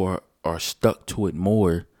like people are stuck to it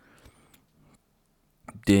more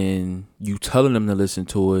than you telling them to listen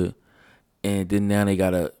to it, and then now they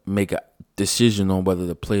gotta make a decision on whether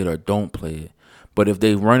to play it or don't play it. But if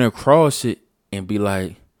they run across it and be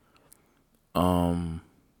like,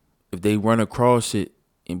 if they run across it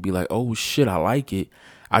and be like, oh shit, I like it,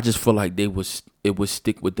 I just feel like it would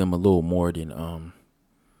stick with them a little more than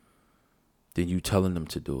you telling them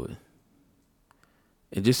to do it.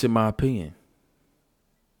 And just in my opinion.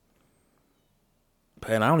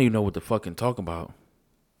 Man, I don't even know what to fucking talk about.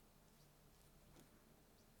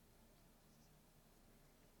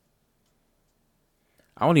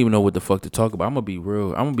 I don't even know what the fuck to talk about. I'm gonna be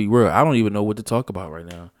real. I don't even know what to talk about right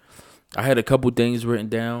now. I had a couple things written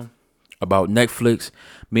down about Netflix.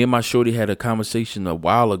 Me and my shorty had a conversation a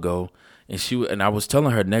while ago, and I was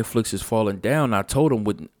telling her Netflix is falling down. I told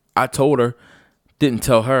her, didn't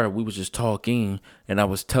tell her. We was just talking, and I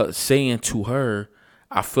was saying to her,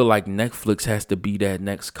 I feel like Netflix has to be that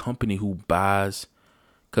next company who buys,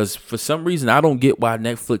 because for some reason I don't get why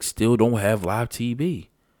Netflix still don't have live TV.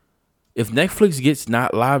 If Netflix gets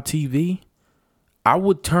not live TV, I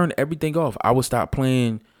would turn everything off. I would stop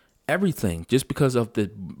playing everything just because of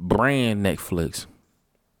the brand Netflix.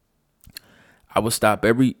 I would stop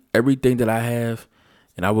everything that I have,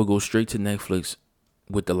 and I would go straight to Netflix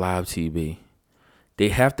with the live TV. They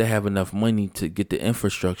have to have enough money to get the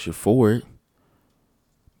infrastructure for it.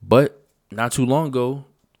 But not too long ago,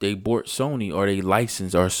 they bought Sony, or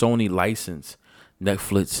Sony licensed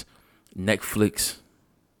Netflix.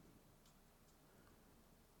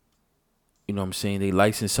 You know what I'm saying? They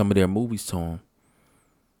licensed some of their movies to them.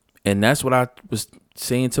 And that's what I was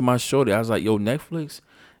saying to my shorty. I was like, yo, Netflix,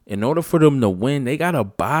 in order for them to win, they got to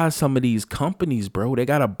buy some of these companies, bro. They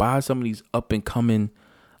got to buy some of these up and coming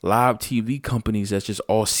live TV companies that's just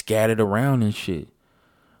all scattered around and shit.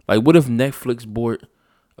 Like, what if Netflix bought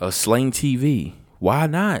Sling TV? Why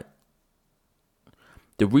not?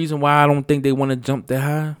 The reason why I don't think they want to jump that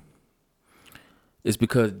high is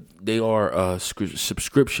because they are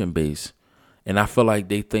subscription based. And I feel like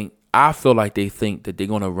they think that they're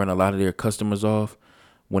gonna run a lot of their customers off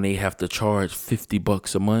when they have to charge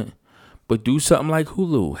 $50 a month. But do something like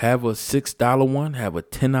Hulu. Have a $6 one, have a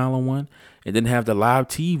 $10 one, and then have the live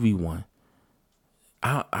TV one.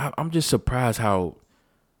 I'm just surprised how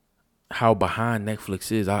behind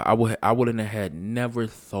Netflix is. I wouldn't have had never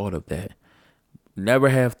thought of that. Never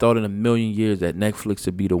have thought in a million years that Netflix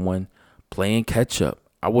would be the one playing catch up.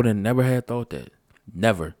 I would have never had thought that.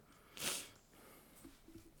 Never.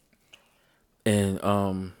 And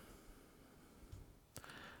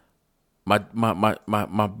my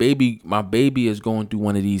baby is going through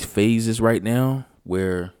one of these phases right now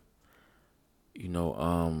where, you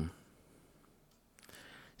know,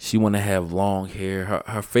 she want to have long hair.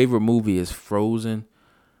 Her favorite movie is Frozen,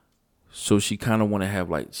 so she kind of want to have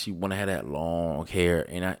that long hair.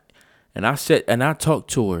 And I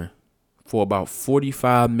talked to her for about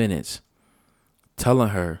 45 minutes, telling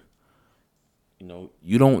her, you know,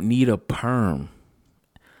 you don't need a perm.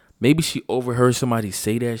 Maybe she overheard somebody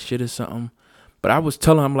say that shit or something. But I was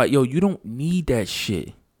telling her, I'm like, yo, you don't need that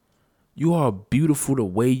shit. You are beautiful the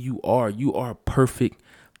way you are. You are perfect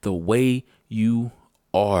the way you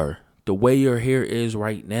are. The way your hair is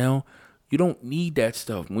right now, you don't need that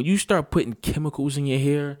stuff. When you start putting chemicals in your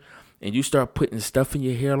hair and you start putting stuff in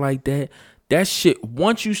your hair like that, that shit,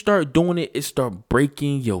 once you start doing it, it start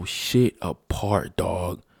breaking your shit apart,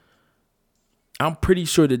 dog. I'm pretty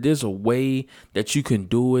sure that there's a way that you can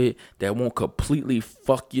do it that won't completely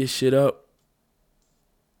fuck your shit up.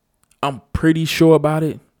 I'm pretty sure about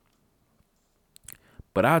it.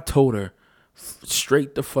 But I told her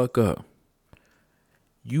straight the fuck up.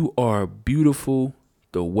 You are beautiful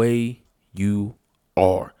the way you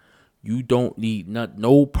are. You don't need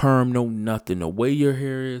no perm, no nothing. The way your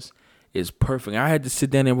hair is perfect. I had to sit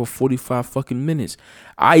down there for 45 fucking minutes.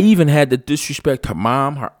 I even had to disrespect her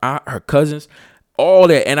mom, her aunt, her cousins, all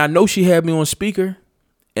that. And I know she had me on speaker.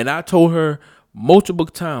 And I told her multiple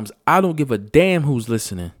times, I don't give a damn who's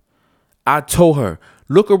listening. I told her,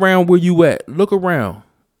 look around where you at. Look around.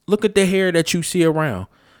 Look at the hair that you see around.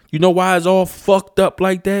 You know why it's all fucked up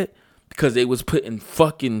like that? Because they was putting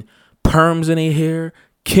fucking perms in their hair,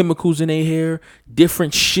 chemicals in their hair,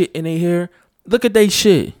 different shit in their hair. Look at they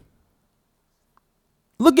shit.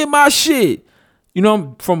 Look at my shit. You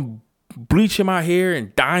know, from bleaching my hair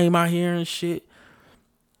and dyeing my hair and shit.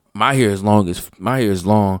 My hair is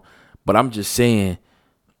long, but I'm just saying,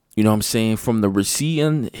 you know what I'm saying, from the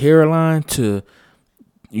receding hairline to,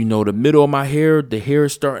 you know, the middle of my hair, the hair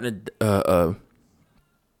is starting to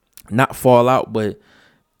not fall out, but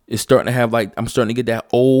it's starting to have I'm starting to get that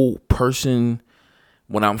old person.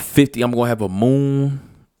 When I'm 50, I'm going to have a moon.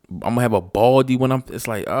 I'm going to have a baldy it's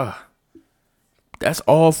like, that's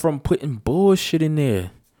all from putting bullshit in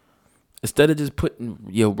there. Instead of just putting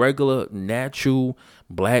your regular natural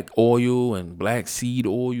black oil and black seed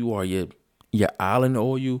oil or your island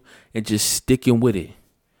oil and just sticking with it. You know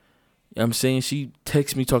what I'm saying? She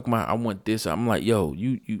texts me talking about, I want this. I'm like, yo,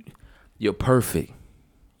 you're perfect.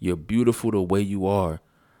 You're beautiful the way you are.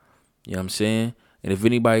 You know what I'm saying? And if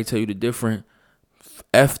anybody tell you the different,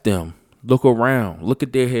 F them. Look around. Look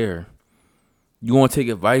at their hair. You want to take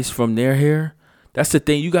advice from their hair? That's the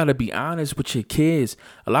thing. You got to be honest with your kids.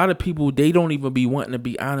 A lot of people, they don't even be wanting to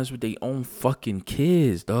be honest with their own fucking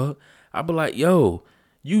kids, dog. I be like, yo,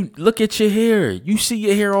 you look at your hair. You see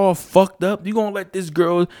your hair all fucked up. You going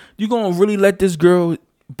to really let this girl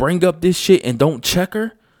bring up this shit and don't check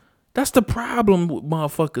her? That's the problem with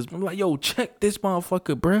motherfuckers. I'm like, yo, check this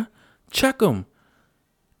motherfucker, bruh. Check him.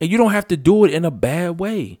 And you don't have to do it in a bad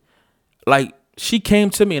way. Like, she came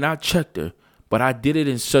to me and I checked her, but I did it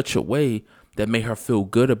in such a way that made her feel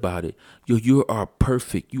good about it. Yo, you are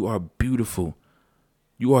perfect. You are beautiful.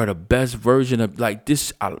 You are the best version of, like,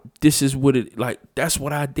 this. This is what it, like, that's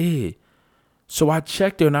what I did. So I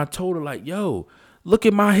checked her and I told her, like, yo, look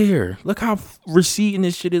at my hair. Look how receding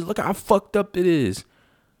this shit is. Look how fucked up it is.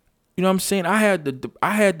 You know what I'm saying? I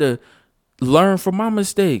had to learn from my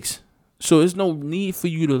mistakes. So there's no need for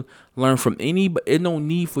you to learn from but there's no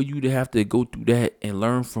need for you to have to go through that and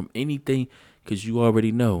learn from anything because you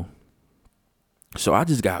already know. So I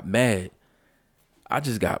just got mad. I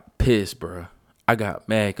just got pissed, bro. I got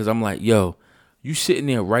mad because I'm like, yo, you sitting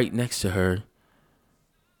there right next to her,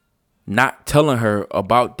 not telling her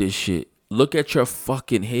about this shit. Look at your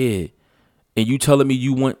fucking head. And you telling me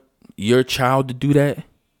you want your child to do that?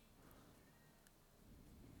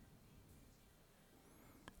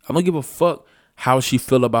 I don't give a fuck how she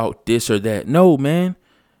feel about this or that. No, man.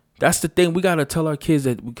 That's the thing. We got to tell our kids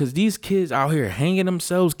that, because these kids out here hanging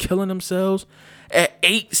themselves, killing themselves at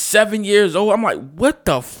 8, 7 years old. I'm like, what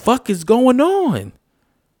the fuck is going on?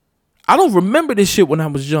 I don't remember this shit when I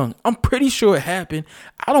was young. I'm pretty sure it happened.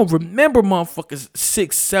 I don't remember motherfuckers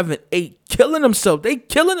 6, 7, 8 killing themselves. They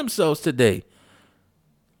killing themselves today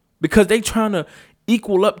because they trying to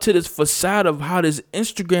equal up to this facade of how this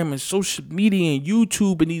Instagram and social media and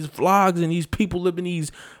YouTube and these vlogs and these people living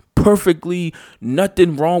these perfectly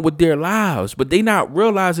nothing wrong with their lives. But they not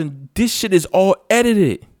realizing this shit is all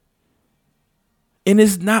edited. And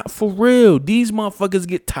it's not for real. These motherfuckers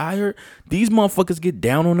get tired. These motherfuckers get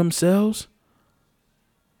down on themselves.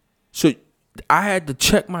 So I had to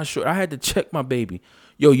check my short. I had to check my baby.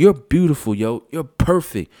 Yo, you're beautiful, yo. You're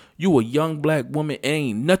perfect. You a young black woman.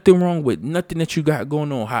 Ain't nothing wrong with nothing that you got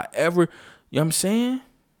going on. However, you know what I'm saying?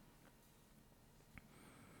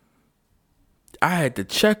 I had to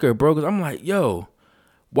check her, bro, because I'm like, yo,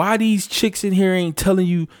 why these chicks in here ain't telling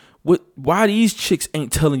you why these chicks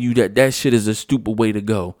ain't telling you that shit is a stupid way to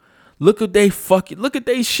go? Look at they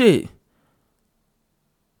shit.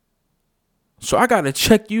 So I gotta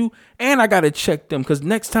check you and I gotta check them, because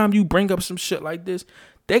next time you bring up some shit like this,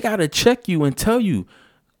 they gotta check you and tell you,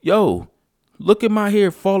 yo, look at my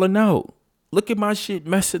hair falling out. Look at my shit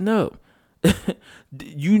messing up.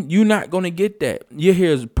 You not gonna get that. Your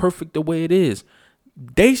hair is perfect the way it is.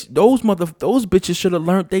 Those bitches should have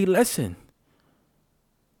learned their lesson.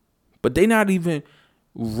 But they not even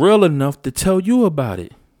real enough to tell you about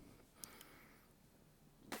it.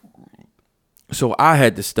 So I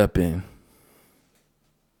had to step in.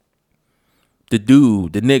 The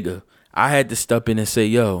nigga, I had to step in and say,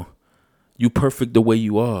 yo, you perfect the way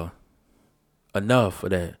you are. Enough of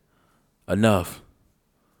that. Enough.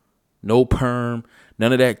 No perm.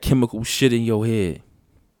 None of that chemical shit in your head.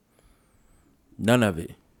 None of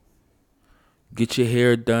it. Get your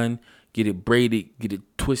hair done. Get it braided. Get it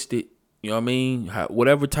twisted. You know what I mean?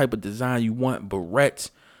 Whatever type of design you want.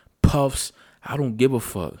 Barrettes, puffs. I don't give a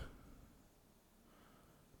fuck.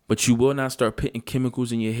 But you will not start putting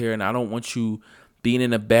chemicals in your hair. And I don't want you being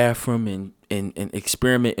in a bathroom and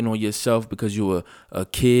experimenting on yourself because you're a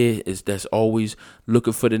kid that's always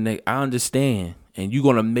looking for the next. I understand. And you're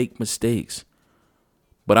going to make mistakes.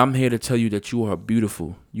 But I'm here to tell you that you are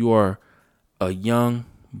beautiful. You are a young,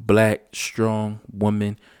 black, strong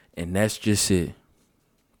woman. And that's just it.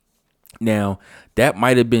 Now, that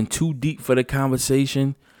might have been too deep for the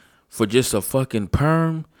conversation for just a fucking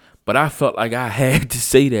perm. But I felt like I had to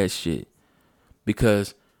say that shit.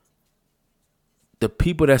 Because the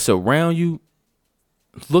people that's around you,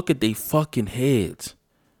 look at they fucking heads.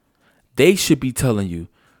 They should be telling you.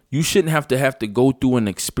 You shouldn't have to go through an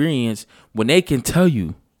experience when they can tell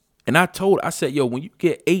you. And I said, yo, when you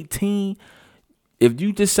get 18, if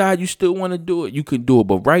you decide you still want to do it, you can do it.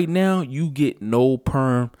 But right now, you get no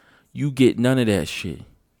perm. You get none of that shit.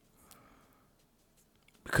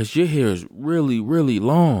 Because your hair is really, really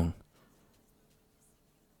long.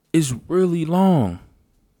 It's really long.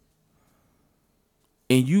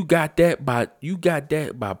 And you got that by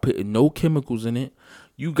putting no chemicals in it.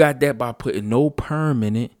 You got that by putting no perm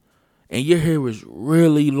in it. And your hair is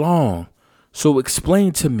really long. So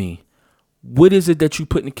explain to me, what is it that you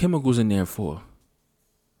putting the chemicals in there for?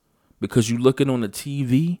 Because you looking on the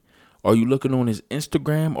TV? Are you looking on his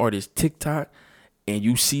Instagram or this TikTok and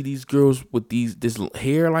you see these girls with this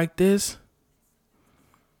hair like this?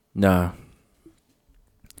 Nah.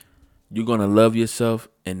 You're going to love yourself,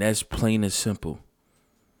 and that's plain and simple.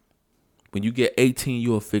 When you get 18,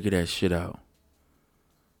 you'll figure that shit out.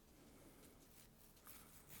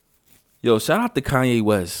 Yo, shout out to Kanye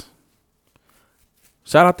West.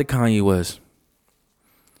 Shout out to Kanye West.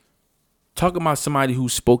 Talking about somebody who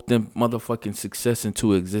spoke them motherfucking success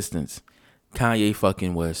into existence. Kanye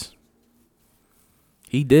fucking West.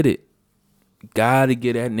 He did it. Gotta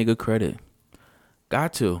get that nigga credit.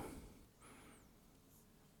 Got to.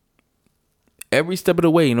 Every step of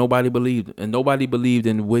the way, nobody believed. And nobody believed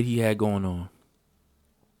in what he had going on.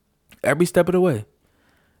 Every step of the way.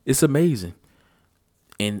 It's amazing.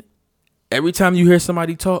 And every time you hear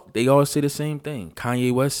somebody talk, they always say the same thing.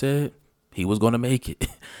 Kanye West said he was going to make it.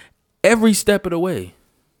 Every step of the way.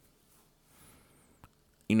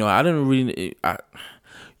 You know, I didn't really...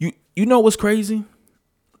 You know what's crazy?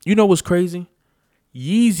 You know what's crazy?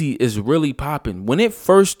 Yeezy is really popping. When it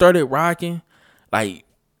first started rocking, like,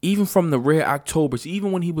 even from the Red Octobers,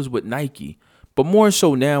 even when he was with Nike, but more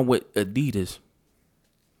so now with Adidas.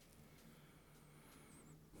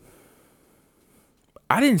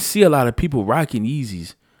 I didn't see a lot of people rocking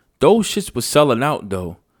Yeezys. Those shits was selling out,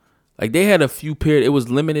 though. Like, they had a few pairs. It was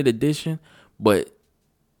limited edition, but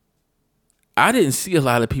I didn't see a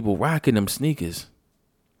lot of people rocking them sneakers.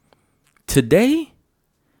 Today,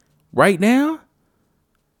 right now,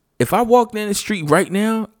 if I walk down the street right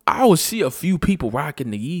now, I will see a few people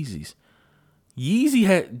rocking the Yeezys.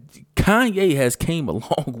 Kanye has came a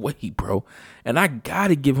long way, bro. And I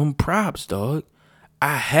gotta give him props, dog.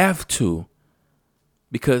 I have to.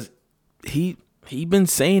 Because he been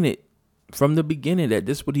saying it from the beginning that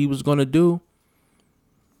this is what he was gonna do.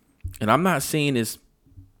 And I'm not saying this,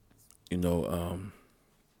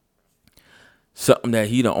 something that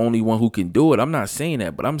he the only one who can do it. I'm not saying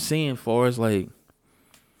that, but I'm saying far as like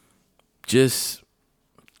just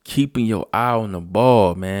keeping your eye on the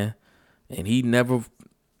ball, man. And he never,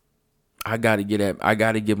 I gotta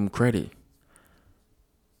give him credit.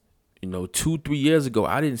 2-3 years ago,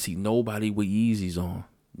 I didn't see nobody with Yeezys on.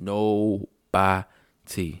 Nobody.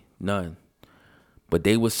 None. But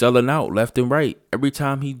they were selling out left and right. Every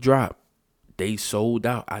time he dropped, they sold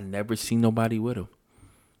out. I never seen nobody with him.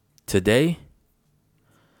 Today,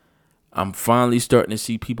 I'm finally starting to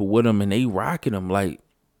see people with him and they rocking them. Like,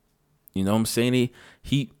 you know what I'm saying?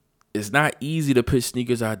 It's not easy to put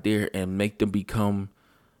sneakers out there and make them become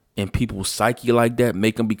in people's psyche like that.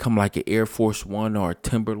 Make them become like an Air Force One or a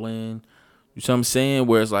Timberland. You see what I'm saying?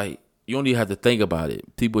 Where it's like, you don't even have to think about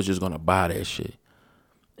it. People are just going to buy that shit.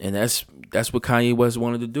 And that's what Kanye West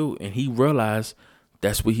wanted to do. And he realized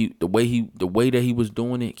that's what the way that he was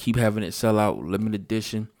doing it, keep having it sell out limited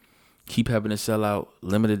edition, keep having it sell out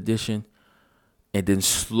limited edition. And then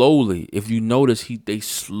slowly, if you notice, they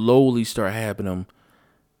slowly start having them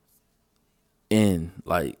in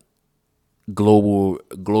like global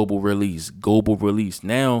release.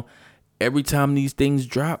 Now, every time these things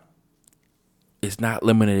drop, it's not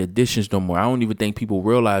limited editions no more. I don't even think people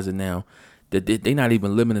realize it now that they're not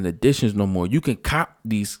even limited editions no more. You can cop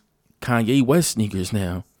these Kanye West sneakers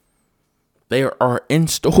now. They are in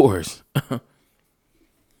stores.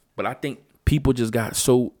 But I think people just got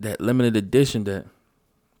so that limited edition that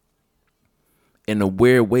in a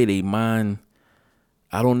weird way they mind.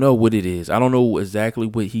 I don't know what it is. I don't know exactly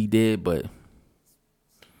what he did, but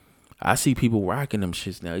I see people rocking them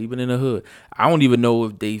shits now, even in the hood. I don't even know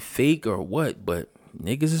if they fake or what, but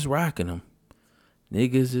niggas is rocking them.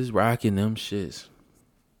 Niggas is rocking them shits.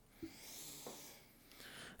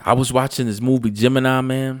 I was watching this movie, Gemini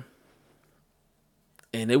Man.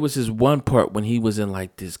 And it was this one part when he was in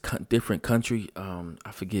like this different country.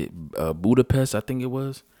 I forget, Budapest, I think it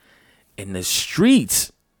was. And the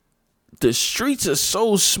streets are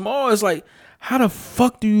so small. It's like, how the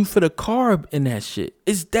fuck do you fit a car in that shit?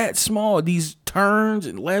 It's that small. These turns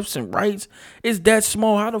and lefts and rights, it's that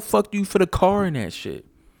small. How the fuck do you fit a car in that shit?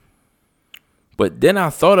 But then I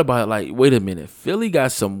thought about it, like, wait a minute. Philly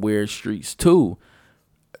got some weird streets too.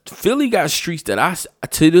 Philly got streets that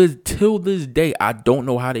till this day, I don't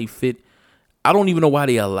know how they fit. I don't even know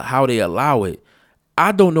how they allow it.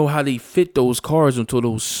 I don't know how they fit those cars into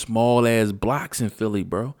those small ass blocks in Philly,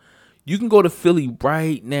 bro. You can go to Philly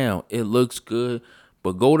right now. It looks good.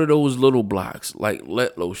 But go to those little blocks like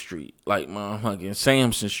Letlow Street, like motherfucking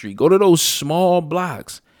Sampson Street. Go to those small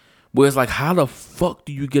blocks where it's like, how the fuck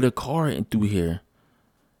do you get a car in through here?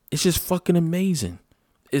 It's just fucking amazing.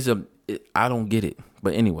 I don't get it.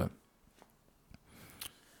 But anyway,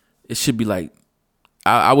 it should be like,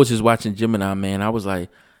 I was just watching Gemini Man. I was like,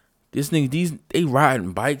 they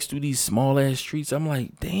riding bikes through these small ass streets. I'm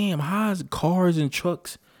like, damn, how is cars and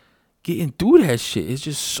trucks getting through that shit? It's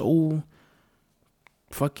just so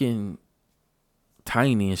fucking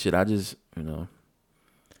tiny and shit. I just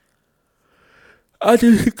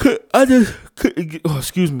couldn't get, oh,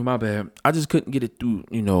 excuse me, my bad. I just couldn't get it through,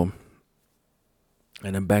 in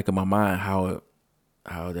the back of my mind how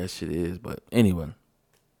that shit is. But anyway,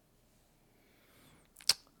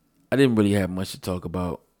 I didn't really have much to talk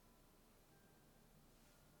about.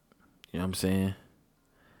 You know what I'm saying?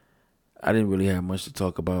 I didn't really have much to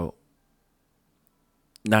talk about.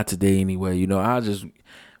 Not today anyway. I just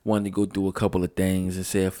wanted to go through a couple of things and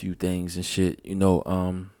say a few things and shit. And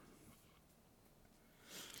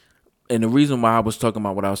the reason why I was talking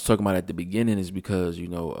about what I was talking about at the beginning is because,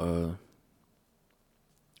 I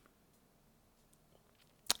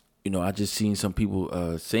just seen some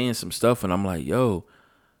people saying some stuff, and I'm like, yo,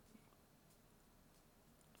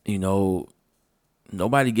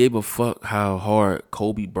 nobody gave a fuck how hard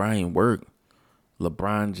Kobe Bryant worked,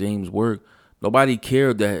 LeBron James worked. Nobody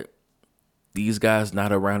cared that these guys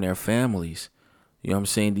not around their families. You know what I'm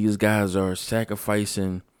saying? These guys are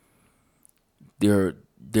sacrificing their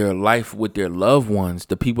life with their loved ones,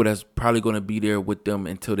 the people that's probably going to be there with them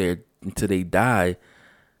until they die.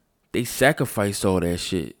 They sacrificed all that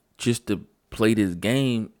shit just to play this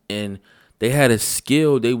game, and they had a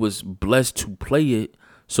skill. They was blessed to play it.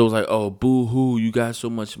 So it's like, oh, boo-hoo, you got so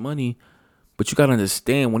much money. But you got to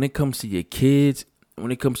understand, when it comes to your kids, when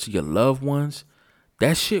it comes to your loved ones,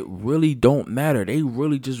 that shit really don't matter. They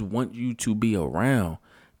really just want you to be around.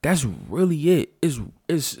 That's really it.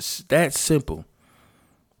 It's that simple.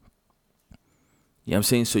 You know what I'm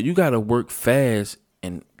saying? So you got to work fast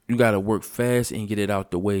and get it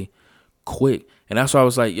out the way quick. And that's why I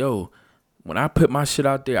was like, yo, when I put my shit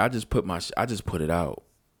out there, I just put it out.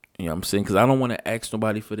 You know what I'm saying? Because I don't want to ask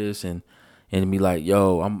nobody for this and be like,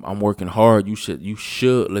 yo, I'm working hard. You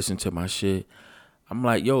should listen to my shit. I'm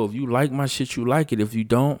like, yo, if you like my shit, you like it. If you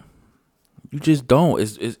don't, you just don't.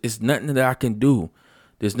 It's nothing that I can do.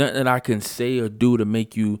 There's nothing that I can say or do to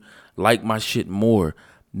make you like my shit more.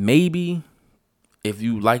 Maybe if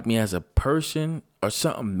you like me as a person or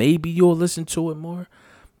something, maybe you'll listen to it more.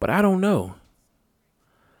 But I don't know.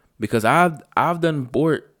 Because I've done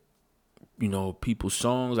bought, people's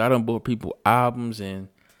songs. I done bought people albums, and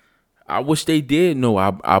I wish they did know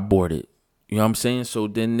I bought it. You know what I'm saying? So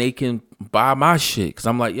then they can buy my shit. Because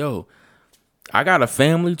I'm like, yo, I got a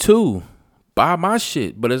family too. Buy my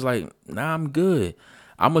shit. But it's like, nah, I'm good.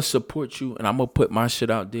 I'm going to support you, and I'm going to put my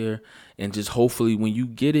shit out there. And just hopefully when you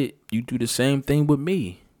get it, you do the same thing with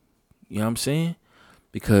me. You know what I'm saying?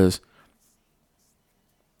 Because,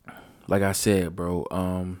 like I said, bro,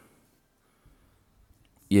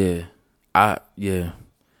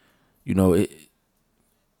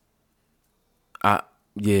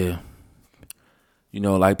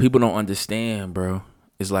 like people don't understand, bro.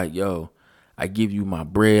 It's like, yo, I give you my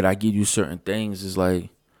bread. I give you certain things. It's like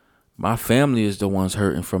my family is the ones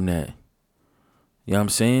hurting from that. You know what I'm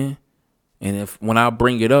saying? And when I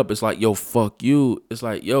bring it up, it's like, yo, fuck you. It's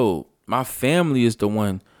like, yo, my family is the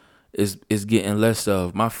one is getting less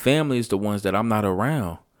of. My family is the ones that I'm not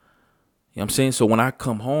around. You know what I'm saying? So when I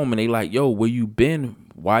come home and they like, yo, where you been?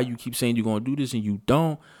 Why you keep saying you're going to do this and you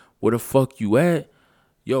don't? Where the fuck you at?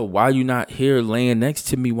 Yo, why you not here laying next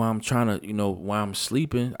to me while I'm trying to, while I'm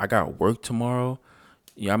sleeping? I got work tomorrow.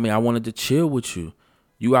 You know what I mean? I wanted to chill with you.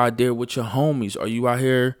 You out there with your homies. Or you out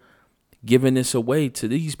here giving this away to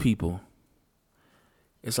these people?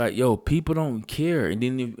 It's like, yo, people don't care. And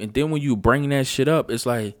then when you bring that shit up, it's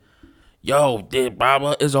like, yo,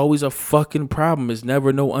 Baba, is always a fucking problem. It's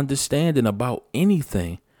never no understanding about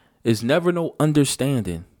anything. It's never no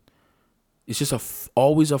understanding. It's just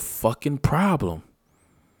always a fucking problem.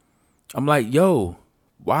 I'm like, yo,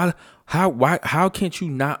 how can't you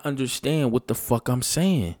not understand what the fuck I'm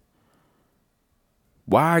saying?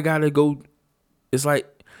 Why I gotta go? It's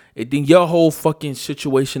like, then your whole fucking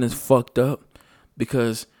situation is fucked up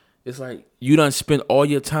because it's like you done spend all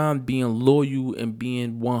your time being loyal and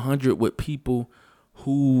being 100 with people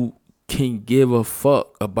who can give a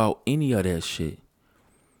fuck about any of that shit.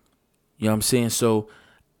 You know what I'm saying? So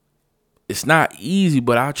it's not easy,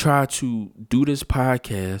 but I try to do this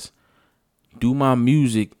podcast, do my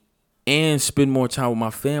music, and spend more time with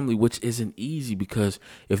my family, which isn't easy because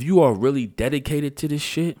if you are really dedicated to this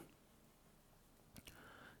shit,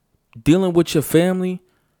 dealing with your family,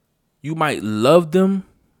 you might love them,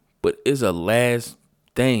 but it's a last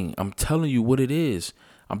thing. I'm telling you what it is.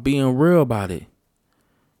 I'm being real about it.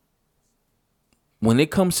 When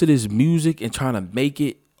it comes to this music and trying to make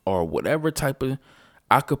it or whatever type of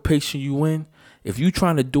occupation you in, if you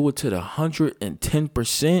trying to do it to the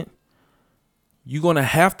 110%, you're going to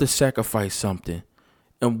have to sacrifice something.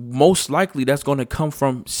 And most likely that's going to come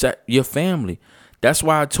from your family. That's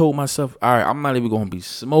why I told myself, all right, I'm not even going to be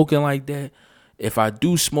smoking like that. If I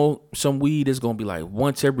do smoke some weed, it's going to be like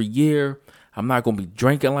once every year. I'm not going to be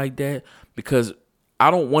drinking like that, because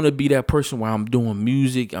I don't want to be that person where I'm doing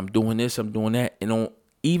music, I'm doing this, I'm doing that. And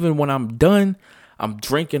even when I'm done, I'm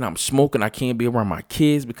drinking, I'm smoking, I can't be around my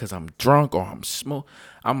kids because I'm drunk or I'm smoking.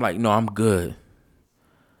 I'm like, no, I'm good.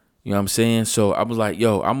 You know what I'm saying? So I was like,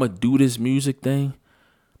 yo, I'm going to do this music thing,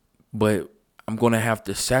 but I'm going to have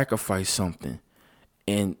to sacrifice something.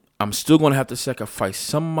 And I'm still going to have to sacrifice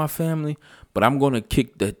some of my family, but I'm going to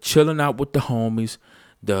kick the chilling out with the homies,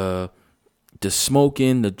 the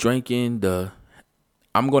smoking, the drinking,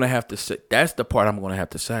 I'm going to have to, that's the part I'm going to have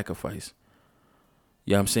to sacrifice.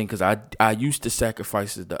 You know what I'm saying? Because I used to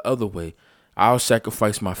sacrifice it the other way. I'll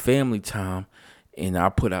sacrifice my family time, and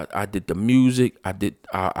I did the music.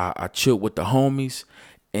 I chilled with the homies,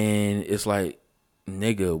 and it's like,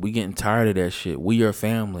 nigga, we getting tired of that shit. We are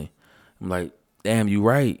family. I'm like, damn, you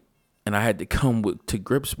right. And I had to come to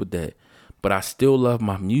grips with that. But I still love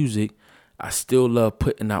my music. I still love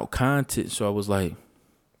putting out content. So I was like,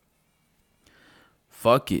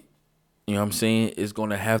 fuck it. You know what I'm saying? It's going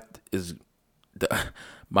to have to,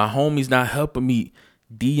 my homies not helping me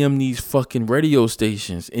DM these fucking radio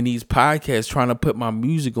stations and these podcasts trying to put my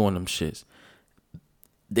music on them shits.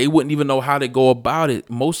 They wouldn't even know how to go about it.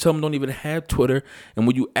 Most of them don't even have Twitter. And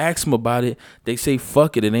when you ask them about it, they say,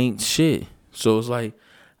 fuck it, it ain't shit. So it's like,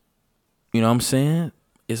 you know what I'm saying?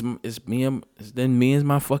 It's me and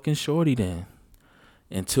my fucking shorty then.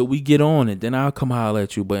 Until we get on it, then I'll come holler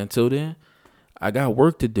at you. But until then, I got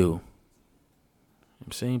work to do.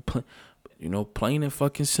 I'm saying, plain and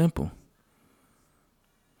fucking simple.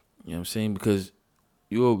 You know what I'm saying? Because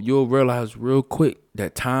you'll realize real quick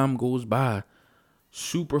that time goes by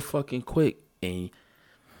super fucking quick, and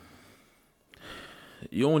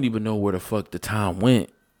you don't even know where the fuck the time went.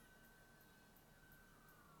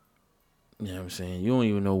 You know what I'm saying? You don't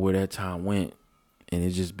even know where that time went, and it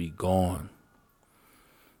just be gone.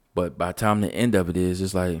 But by the time the end of it is,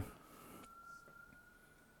 it's like,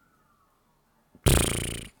 you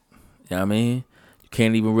know what I mean? You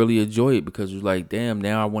can't even really enjoy it, because you're like, damn,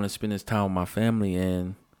 now I want to spend this time with my family,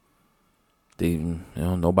 and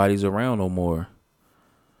nobody's around no more.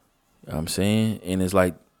 You know what I'm saying? And it's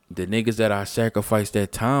like, the niggas that I sacrificed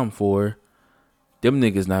that time for, them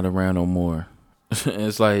niggas not around no more.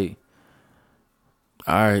 It's like,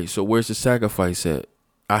 all right, so where's the sacrifice at?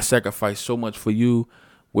 I sacrificed so much for you.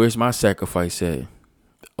 Where's my sacrifice at?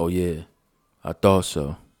 Oh, yeah, I thought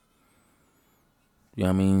so. You know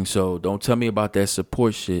what I mean? So don't tell me about that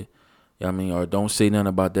support shit. You know what I mean? Or don't say nothing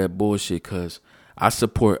about that bullshit, because I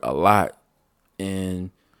support a lot. And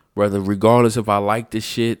regardless if I like this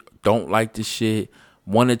shit, don't like this shit,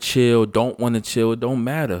 want to chill, don't want to chill, it don't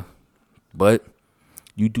matter. But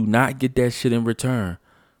you do not get that shit in return.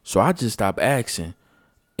 So I just stopped asking.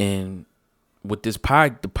 And with this the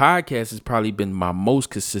podcast has probably been my most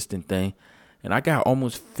consistent thing. And I got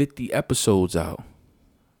almost 50 episodes out.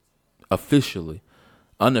 Officially.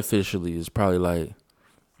 Unofficially is probably like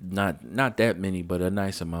not that many, but a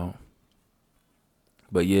nice amount.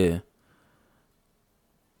 But yeah.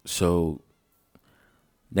 So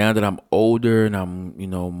now that I'm older and I'm,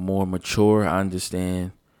 more mature, I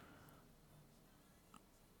understand.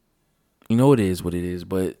 It is what it is.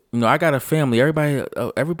 But, I got a family.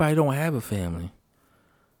 Everybody don't have a family.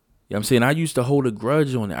 You know what I'm saying? I used to hold a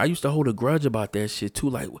grudge on it. I used to hold a grudge about that shit too.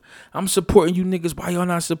 Like, I'm supporting you niggas. Why y'all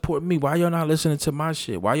not supporting me? Why y'all not listening to my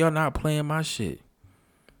shit? Why y'all not playing my shit?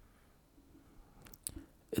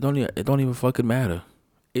 It don't even fucking matter.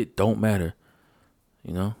 It don't matter.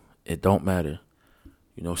 It don't matter.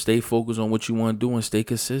 Stay focused on what you want to do and stay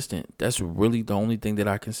consistent. That's really the only thing that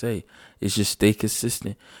I can say. It's just stay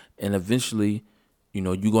consistent. And eventually,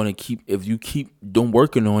 you're going to if you keep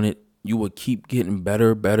working on it, you will keep getting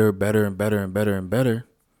better, and better, and better, and better.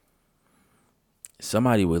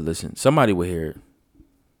 Somebody would listen. Somebody would hear it.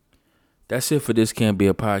 That's it for This Can't Be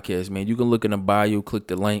a Podcast, man. You can look in the bio, click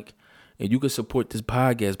the link, and you can support this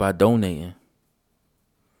podcast by donating.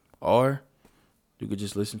 Or you could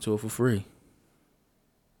just listen to it for free.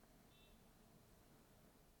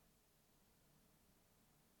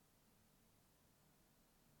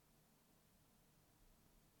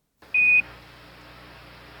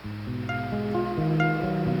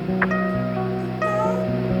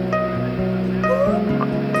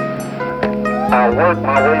 I'll work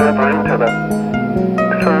my way over into the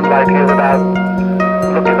sunlight here without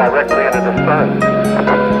looking directly into the sun.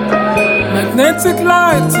 magnetic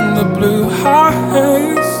lights in the blue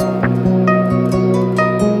haze,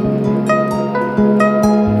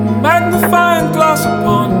 magnifying glass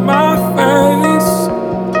upon my face.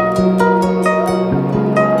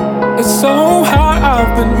 It's so hot,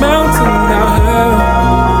 I've been melting out here.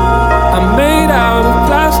 I'm made out of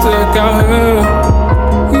plastic out here.